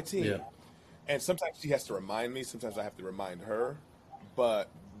she's on my Yeah. team. And sometimes she has to remind me, sometimes I have to remind her. But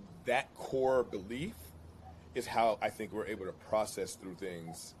that core belief is how I think we're able to process through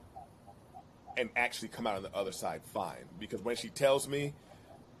things and actually come out on the other side fine. Because when she tells me,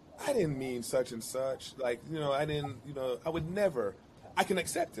 I didn't mean such and such, like, I didn't, I would never, I can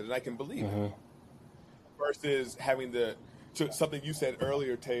accept it and I can believe it. Mm-hmm. Versus having to something you said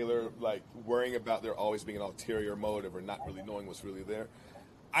earlier, Taylor, like worrying about there always being an ulterior motive or not really knowing what's really there.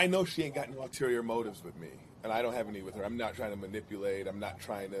 I know she ain't got no ulterior motives with me, and I don't have any with her. I'm not trying to manipulate. I'm not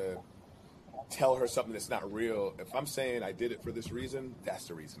trying to tell her something that's not real. If I'm saying I did it for this reason, that's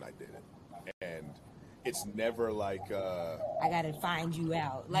the reason I did it. And it's never like I gotta find you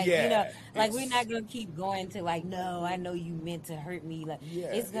out. Like, yeah, like we're not gonna keep going to like, no, I know you meant to hurt me. Like yeah,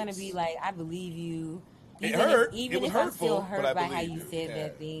 it's gonna be like, I believe you. it Even if hurt. It even was if I'm still hurtful, but I hurt by how believe you you. said Yeah.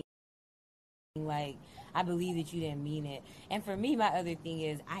 that thing, like I believe that you didn't mean it. And for me, my other thing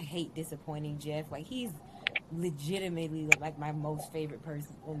is I hate disappointing Jeff. Like he's legitimately like my most favorite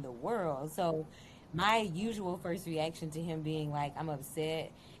person in the world. So my usual first reaction to him being like I'm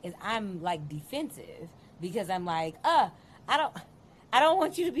upset is I'm like defensive because I'm like, I don't I don't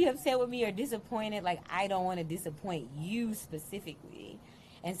want you to be upset with me or disappointed. Like I don't want to disappoint you specifically.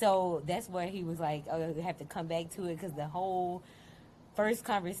 And so that's where he was like, oh, I have to come back to it because the whole first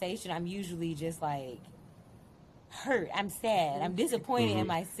conversation, I'm usually just like hurt. I'm sad. I'm disappointed in Mm-hmm.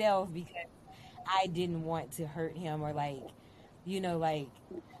 myself because I didn't want to hurt him or like, like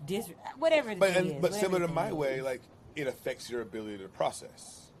dis whatever the thing is, But whatever similar the to my thing way, is. like it affects your ability to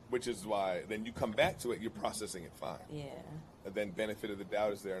process, which is why then you come back to it, you're processing it fine. Yeah, And then benefit of the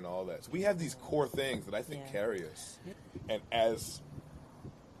doubt is there and all that. So we have these core things that I think yeah, carry us. And as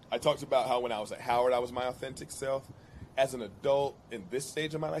I talked about how when I was at Howard, I was my authentic self. As an adult in this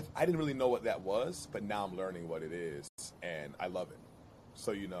stage of my life, I didn't really know what that was, but now I'm learning what it is, and I love it.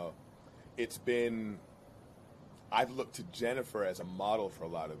 So, it's been, I've looked to Jennifer as a model for a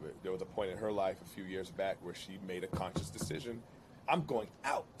lot of it. There was a point in her life a few years back where she made a conscious decision. I'm going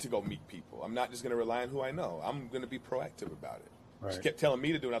out to go meet people. I'm not just going to rely on who I know. I'm going to be proactive about it. She Right. kept telling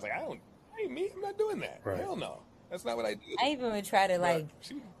me to do it. I was like, I ain't me. I'm not doing that. Right. Hell no. That's not what I do. I even would try to But like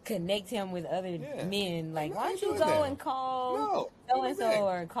she, connect him with other yeah. men. Like, No, why I don't ain't you doing go that. and call No, so do and the so thing.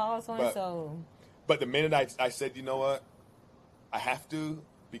 or call so and But so? but the minute I said, you know what, I have to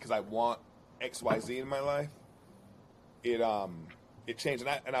because I want X Y Z in my life, it changed.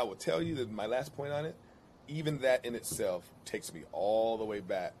 And I will tell you that my last point on it, even that in itself takes me all the way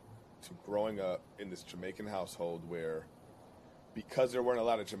back to growing up in this Jamaican household where, because there weren't a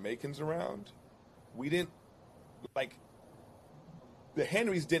lot of Jamaicans around, we didn't, like, the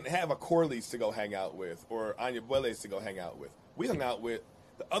Henrys didn't have a Corley's to go hang out with or Anya Bueles to go hang out with. We hung out with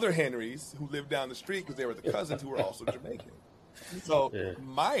the other Henrys who lived down the street because they were the cousins who were also Jamaican. So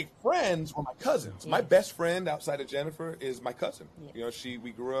my friends were my cousins. My best friend outside of Jennifer is my cousin. You know,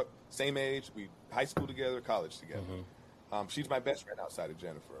 we grew up same age, we high school together, college together. She's my best friend outside of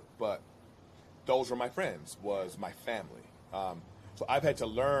Jennifer. But those were my friends, was my family. So I've had to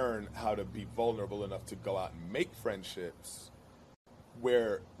learn how to be vulnerable enough to go out and make friendships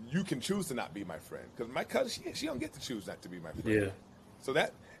where you can choose to not be my friend. Because my cousin, she don't get to choose not to be my friend. Yeah. So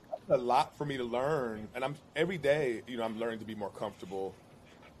that's a lot for me to learn, and every day, you know, I'm learning to be more comfortable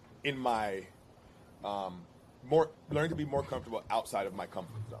in my learning to be more comfortable outside of my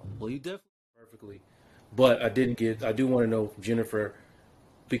comfort zone. Well, you definitely perfectly, but I do want to know from Jennifer,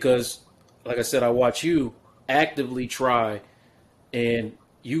 because, like I said, I watch you actively try, and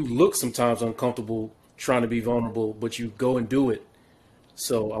you look sometimes uncomfortable trying to be vulnerable, but you go and do it.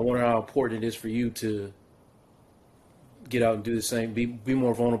 So I wonder how important it is for you to get out and do the same, be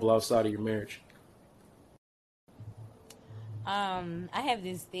more vulnerable outside of your marriage. I have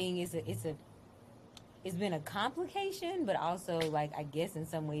this thing. It's been a complication, but also, like, I guess in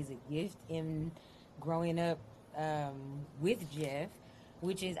some ways a gift in growing up with Jeff,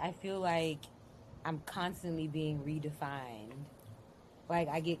 which is I feel like I'm constantly being redefined. Like,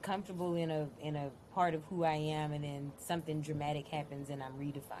 I get comfortable in a part of who I am, and then something dramatic happens and I'm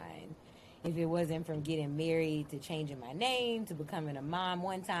redefined. If it wasn't from getting married to changing my name to becoming a mom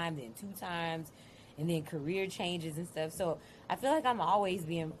one time, then two times, and then career changes and stuff. So I feel like I'm always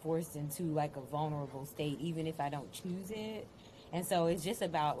being forced into like a vulnerable state, even if I don't choose it. And so it's just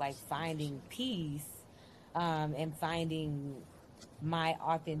about like finding peace and finding my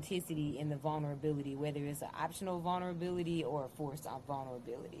authenticity in the vulnerability, whether it's an optional vulnerability or a forced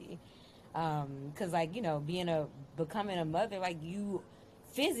vulnerability. Because like, you know, becoming a mother, like, you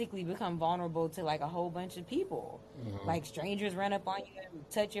physically become vulnerable to like a whole bunch of people. Like, strangers run up on you and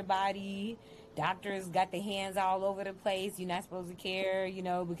touch your body. Doctors got their hands all over the place. You're not supposed to care, you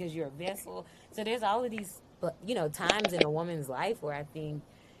know, because you're a vessel. So there's all of these, you know, times in a woman's life where I think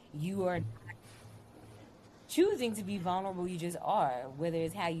you are choosing to be vulnerable. You just are, whether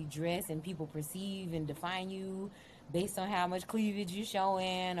it's how you dress and people perceive and define you based on how much cleavage you're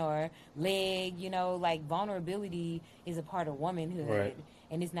showing or leg, you know, like, vulnerability is a part of womanhood. Right.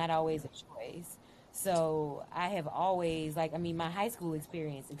 And it's not always a choice. So I have always, like, I mean, my high school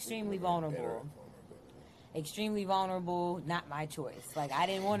experience, extremely vulnerable, not my choice. Like, I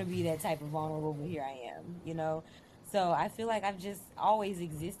didn't want to be that type of vulnerable, but here I am, you know? So I feel like I've just always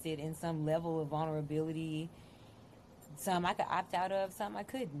existed in some level of vulnerability. Some I could opt out of, some I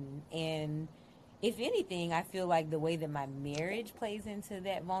couldn't. And if anything, I feel like the way that my marriage plays into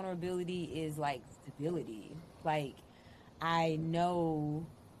that vulnerability is like stability. Like, I know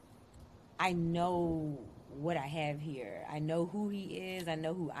what I have here. I know who he is. I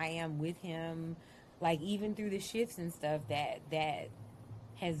know who I am with him. Like, even through the shifts and stuff, that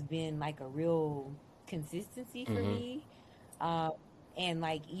has been like a real consistency for me. And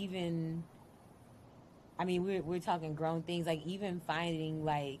like, even, I mean, we're talking grown things, like even finding,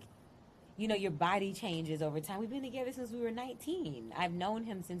 like, you know, your body changes over time. We've been together since we were 19. I've known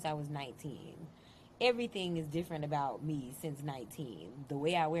him since I was 19. Everything is different about me since 19. The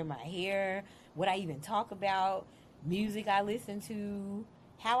way I wear my hair, what I even talk about, music I listen to,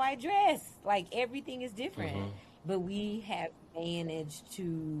 how I dress, like, everything is different. But we have managed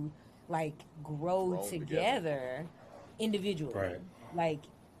to like grow together individually. Right. Like,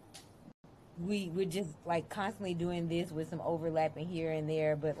 we're just like constantly doing this with some overlapping here and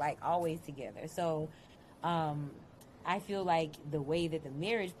there, but like always together. So I feel like the way that the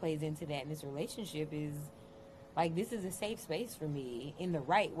marriage plays into that in this relationship is like, this is a safe space for me in the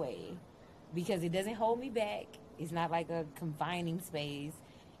right way, because it doesn't hold me back. It's not like a confining space.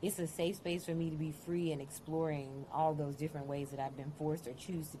 It's a safe space for me to be free and exploring all those different ways that I've been forced or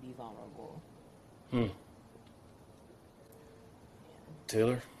choose to be vulnerable.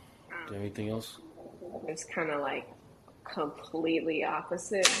 Taylor, do you have anything else? It's kind of like completely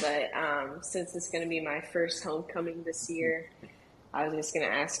opposite, but since it's going to be my first homecoming this year, I was just going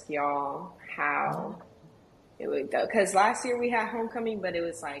to ask y'all how it would go. Because last year we had homecoming, but it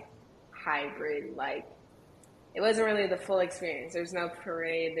was like hybrid. Like, it wasn't really the full experience. There's no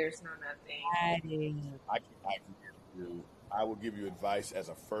parade. There's no nothing. I will give you advice as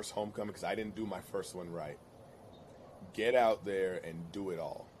a first homecoming, because I didn't do my first one right. Get out there and do it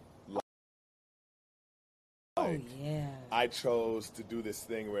all. I chose to do this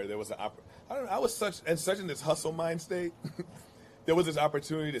thing where there was I don't know, I was such in this hustle mind state. There was this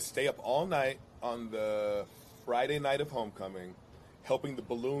opportunity to stay up all night on the Friday night of homecoming, helping the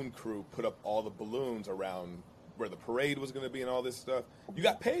balloon crew put up all the balloons around where the parade was going to be and all this stuff. You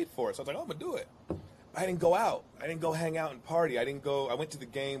got paid for it, so I was like, oh, I'm gonna do it. I didn't go out. I didn't go hang out and party. I went to the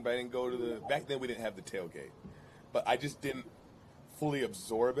game, but I didn't go to back then we didn't have the tailgate. But I just didn't fully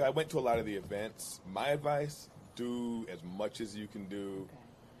absorb it. I went to a lot of the events. My advice, do as much as you can do.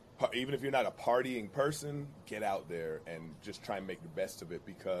 Okay. Even if you're not a partying person, get out there and just try and make the best of it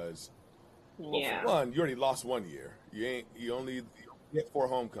because, well, for one, you already lost 1 year. You only get 4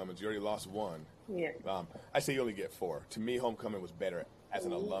 homecomings. You already lost 1. Yeah. I say you only get 4. To me, homecoming was better as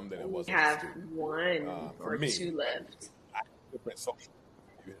an alum than it was as a have student. 1 or 2 left. I had different social.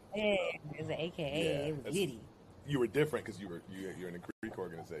 Yeah, it was an AKA. It was giddy. You were different because you're in a Greek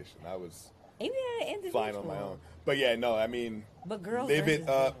organization. I was even flying on my own. But yeah, no, I mean, but girls live it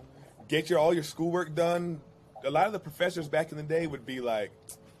up. Get all your schoolwork done. A lot of the professors back in the day would be like,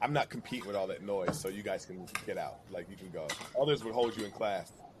 I'm not competing with all that noise, so you guys can get out. Like, you can go. Others would hold you in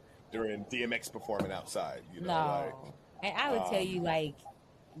class during DMX performing outside. You know, no. And I would tell you, like,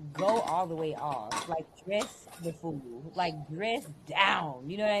 go all the way off. Like, dress the fool. Like, dress down.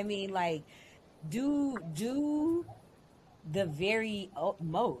 You know what I mean? Like, do the very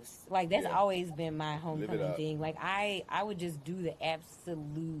most. Like, that's always been my homecoming thing. Like, I would just do the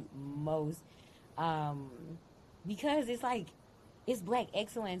absolute most. Because it's like, it's Black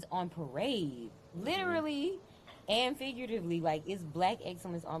excellence on parade. Literally and figuratively. Like, it's Black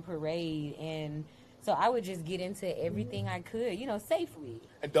excellence on parade. And so I would just get into everything I could, you know, safely.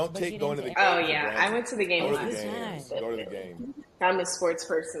 And don't take going to the game. Oh, yeah. I went to the game. Go to the game. I'm a sports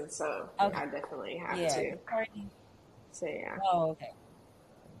person, so I definitely have to. So, yeah. Oh, okay.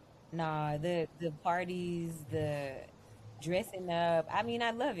 Nah, the parties, the dressing up. I mean,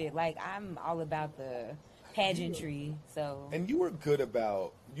 I love it. Like, I'm all about the pageantry, so. And you were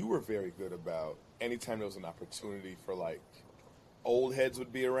very good about anytime there was an opportunity for, like, old heads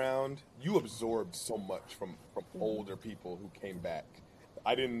would be around, you absorbed so much from older people who came back.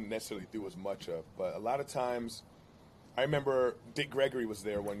 I didn't necessarily do as much of, but a lot of times, I remember Dick Gregory was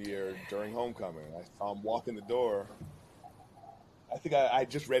there one year during homecoming. I saw him walk in the door. I think I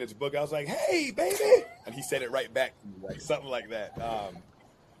just read his book. I was like, "Hey, baby," and he said it right back to me, like something like that.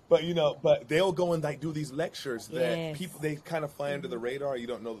 But they'll go and like do these lectures that people they kind of fly under the radar. You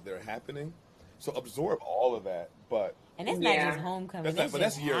don't know that they're happening, so absorb all of that. But and that's not just homecoming.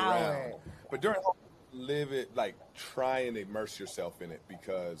 That's year round. But during homecoming, live it, like try and immerse yourself in it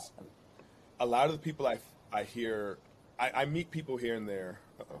because a lot of the people I hear, I meet people here and there.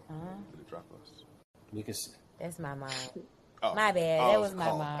 Did it drop us? We can see. That's my mom. Oh. My bad. That was my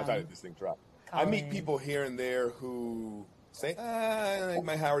mom. I thought this thing dropped. I meet people here and there who say, I think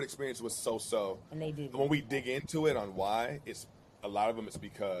my Howard experience was so-so. And they did. When we dig into it on why, a lot of them it's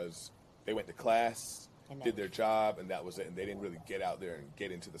because they went to class, did their job, and that was it. And they didn't really get out there and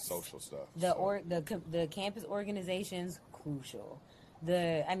get into the social stuff. The campus organization's crucial.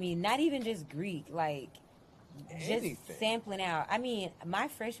 Not even just Greek, like just sampling out. I mean, my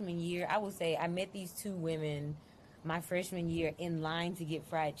freshman year, I will say I met these 2 women my freshman year in line to get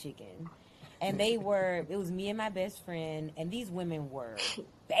fried chicken. And it was me and my best friend, and these women were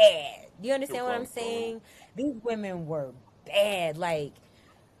bad. You understand what I'm saying? These women were bad. Like,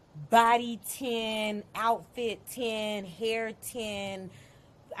 body 10, outfit 10, hair 10.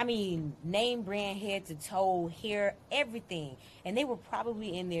 I mean, name brand head to toe, hair, everything. And they were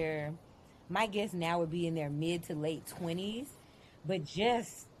probably in their, my guess now would be in their mid to late 20s. But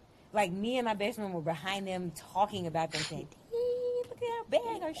just, like, me and my best friend were behind them talking about them, saying, look at her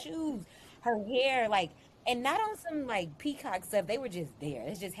bag, her shoes, her hair, like, and not on some, like, peacock stuff. They were just there.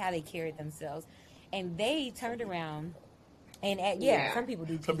 It's just how they carried themselves. And they turned around, and, some people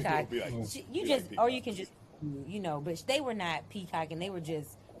do peacock. You can just, you know, but they were not peacock, and they were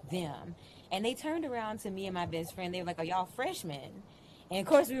just them. And they turned around to me and my best friend. They were like, are y'all freshmen? And, of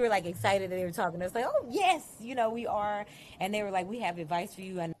course, we were, like, excited that they were talking to us. Like, oh, yes, you know, we are. And they were like, we have advice for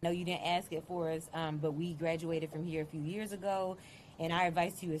you. I know you didn't ask it for us, but we graduated from here a few years ago. And our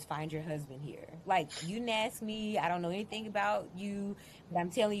advice to you is find your husband here. Like, you didn't ask me. I don't know anything about you. But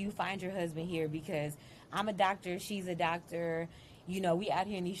I'm telling you, find your husband here because I'm a doctor. She's a doctor. You know, we out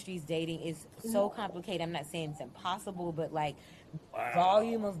here in these streets dating. It's so complicated. I'm not saying it's impossible, but, like,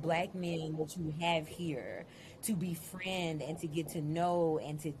 volume of Black men that you have here to befriend and to get to know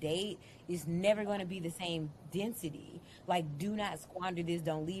and to date is never going to be the same density. Like, do not squander this.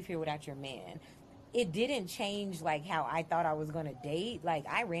 Don't leave here without your man. it didn't change like how I thought I was gonna date. Like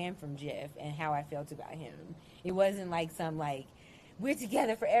I ran from Jeff and how I felt about him. It wasn't like some like we're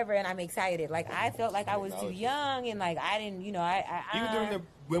together forever and I'm excited. Like I felt like I was too young and like I didn't, Even during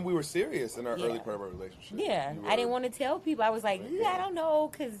when we were serious in our Yeah. early part of our relationship. yeah, I didn't want to tell people. I was like, I don't know,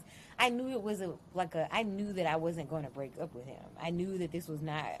 because I knew it was I knew that I wasn't going to break up with him. I knew that this was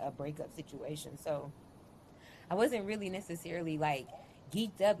not a breakup situation. So I wasn't really necessarily like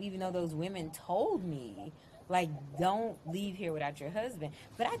geeked up, even though those women told me, like, don't leave here without your husband.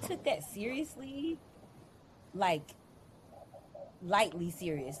 But I took that seriously, like, lightly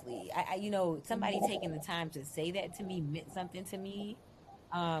seriously. Somebody taking the time to say that to me meant something to me.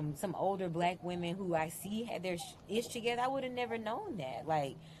 Some older black women who I see had their ish together, I would have never known that.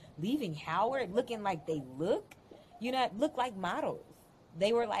 Like, leaving Howard looking like they look, look like models.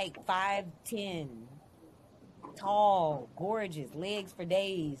 They were like 5'10", tall, gorgeous, legs for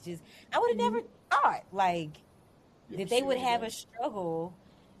days. Just, I would have never thought, like, that they would have a struggle.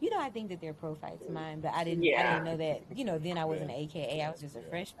 I think that they're pro-fights mine, but I didn't know that, then I wasn't an AKA, I was just a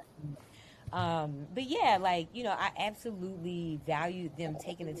freshman. But yeah, like, I absolutely valued them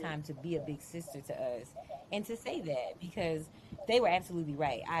taking the time to be a big sister to us and to say that, because they were absolutely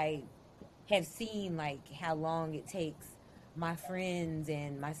right. I have seen like how long it takes my friends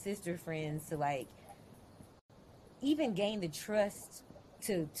and my sister friends to like even gain the trust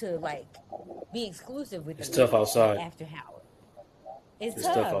to like be exclusive with It's them tough outside. after Howard. It's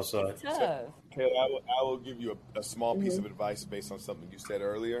tough tough outside. It's tough. Taylor, I will give you a small piece of advice based on something you said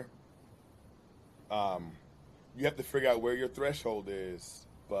earlier. You have to figure out where your threshold is,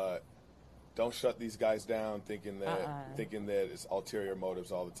 but don't shut these guys down thinking that it's ulterior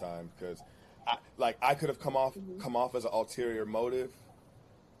motives all the time. Because I could have come off as an ulterior motive,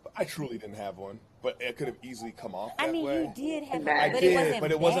 but I truly didn't have one. But it could have easily come off that way. You did have I but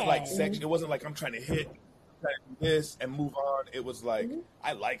did, it wasn't like bad. sex. It wasn't like I'm trying to hit, trying to do this and move on. It was like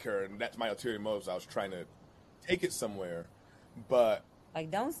I like her, and that's my ulterior motives. I was trying to take it somewhere, but like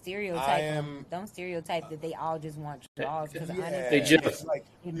don't stereotype them. Don't stereotype that they all just want draws. Because honestly, Hey, Jeff, it's like,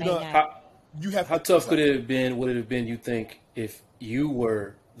 it you may know, not. how tough could it have been? Would it have been, you think, if you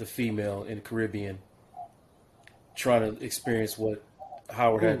were the female in the Caribbean trying to experience what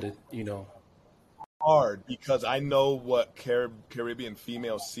Howard had to, hard because I know what Caribbean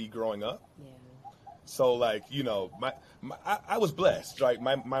females see growing up. Yeah. So like, I was blessed. Like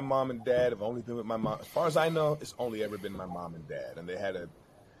my mom and dad have only been with my mom. As far as I know, it's only ever been my mom and dad, and they had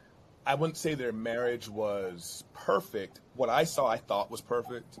I wouldn't say their marriage was perfect. What I saw, I thought was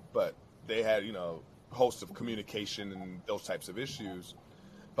perfect, but they had, hosts of communication and those types of issues.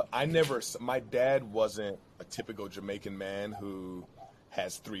 But my dad wasn't a typical Jamaican man who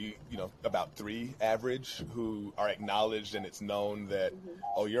has about three average, who are acknowledged, and it's known that,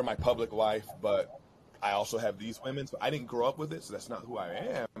 oh, you're my public wife, but I also have these women. So I didn't grow up with it, so that's not who I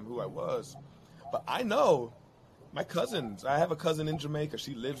am, who I was. But I know my cousins. I have a cousin in Jamaica.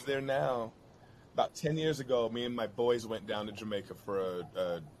 She lives there now. About 10 years ago, me and my boys went down to Jamaica for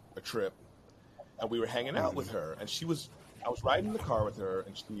a trip, and we were hanging out with her. And I was riding in the car with her,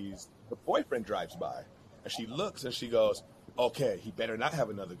 and her boyfriend drives by, and she looks and she goes, okay, he better not have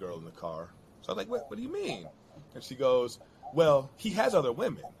another girl in the car. So I'm like, what do you mean? And she goes, well, he has other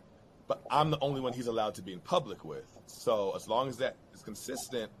women, but I'm the only one he's allowed to be in public with. So as long as that is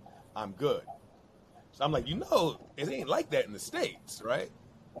consistent, I'm good. So I'm like, it ain't like that in the States, right?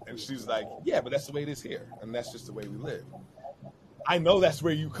 And she's like, yeah, but that's the way it is here. And that's just the way we live. I know that's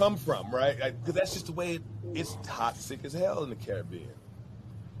where you come from, right? Because that's just the way it's toxic as hell in the Caribbean.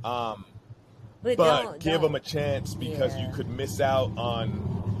 But give them a chance, because you could miss out on,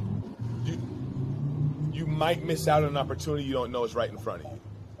 you might miss out on an opportunity you don't know is right in front of you.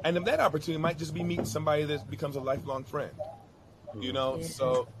 And if that opportunity might just be meeting somebody that becomes a lifelong friend,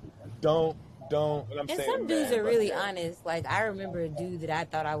 so don't, and some dudes are really honest. Like, I remember a dude that I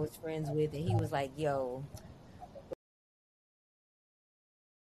thought I was friends with, and he was like, yo,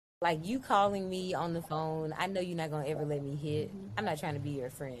 like, you calling me on the phone, I know you're not going to ever let me hit. I'm not trying to be your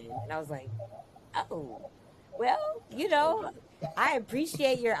friend. And I was like, oh, well, I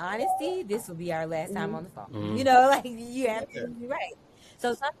appreciate your honesty. This will be our last time on the phone. Like, you have to be right.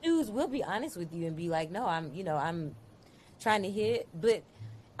 So some dudes will be honest with you and be like, no, I'm trying to hit. But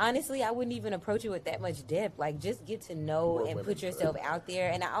honestly, I wouldn't even approach it with that much depth. Like, just get to know and put yourself out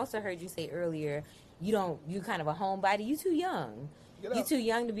there. And I also heard you say earlier, you kind of a homebody. You too young. You too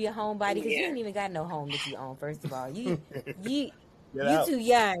young to be a homebody, because you ain't even got no home that you own. First of all, you too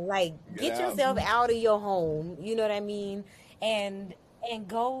young. Like, get yourself out of your home. You know what I mean? And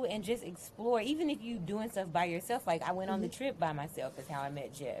go and just explore. Even if you doing stuff by yourself. Like, I went on the trip by myself. Is how I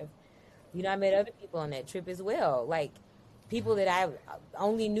met Jeff. You know, I met other people on that trip as well. Like people that I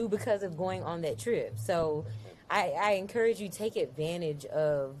only knew because of going on that trip. So I encourage you take advantage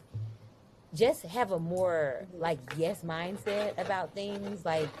of just have a more like yes mindset about things.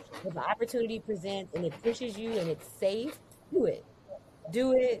 Like if an opportunity presents and it pushes you and it's safe, do it.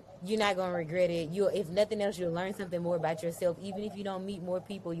 Do it. You're not gonna regret it. You'll, if nothing else, you'll learn something more about yourself. Even if you don't meet more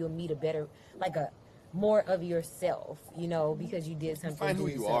people, you'll meet a better, like a more of yourself. You know, because you did You something find for who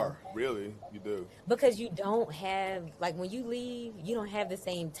you yourself. are, really. You do. Because you don't have like when you leave, you don't have the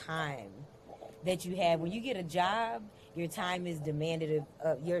same time that you have when you get a job. Your time is demanded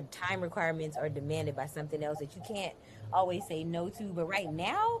of your time requirements are demanded by something else that you can't always say no to. But right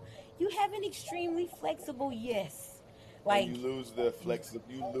now, you have an extremely flexible yes. And Like, you lose the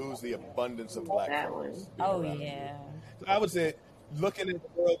you lose the abundance of black That one. folks being oh around you. yeah, So I would say, looking at the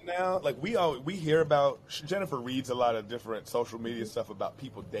world now, like we hear about Jennifer reads a lot of different social media stuff about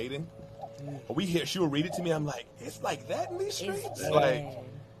people dating. She will read it to me. I'm like, it's like that in these it's streets. Like, bad.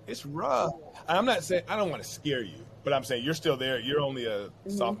 it's rough. I'm not saying I don't want to scare you, but I'm saying you're still there. You're only a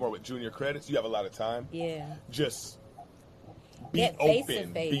sophomore with junior credits. You have a lot of time. Yeah, Just be that face to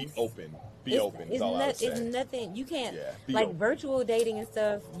open. Be face. open. Be open is all I would It's say. nothing. You can't Yeah, be like open. virtual dating and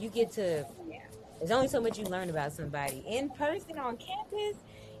stuff. You get to Yeah. there's only so much you learn about somebody. In person on campus,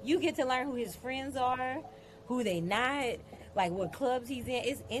 you get to learn who his friends are, who they not, like what clubs he's in.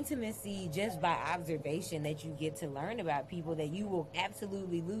 It's intimacy just by observation that you get to learn about people that you will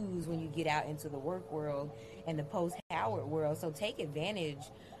absolutely lose when you get out into the work world and the post Howard world. So take advantage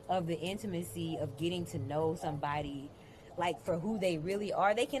of the intimacy of getting to know somebody like for who they really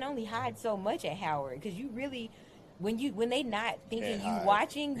are. They can only hide so much at Howard because you really when they not thinking Can't you hide.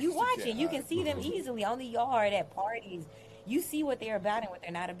 watching, you You can't watching. You can hide. see them easily on the yard at parties. You see what they're about and what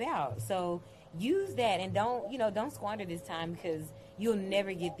they're not about. So use that and don't squander this time because you'll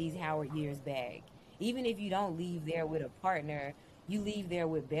never get these Howard years back. Even if you don't leave there with a partner, you leave there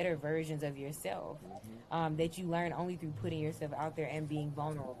with better versions of yourself that you learn only through putting yourself out there and being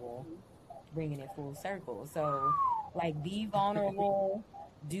vulnerable, bringing it full circle. So, like, be vulnerable,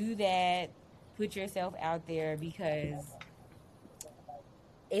 do that, put yourself out there because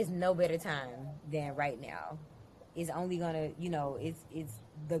it's no better time than right now. It's only gonna, it's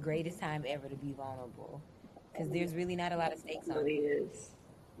the greatest time ever to be vulnerable because there's really not a lot of stakes It on really it. is.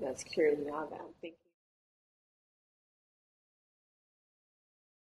 That's clearly now that I'm thinking.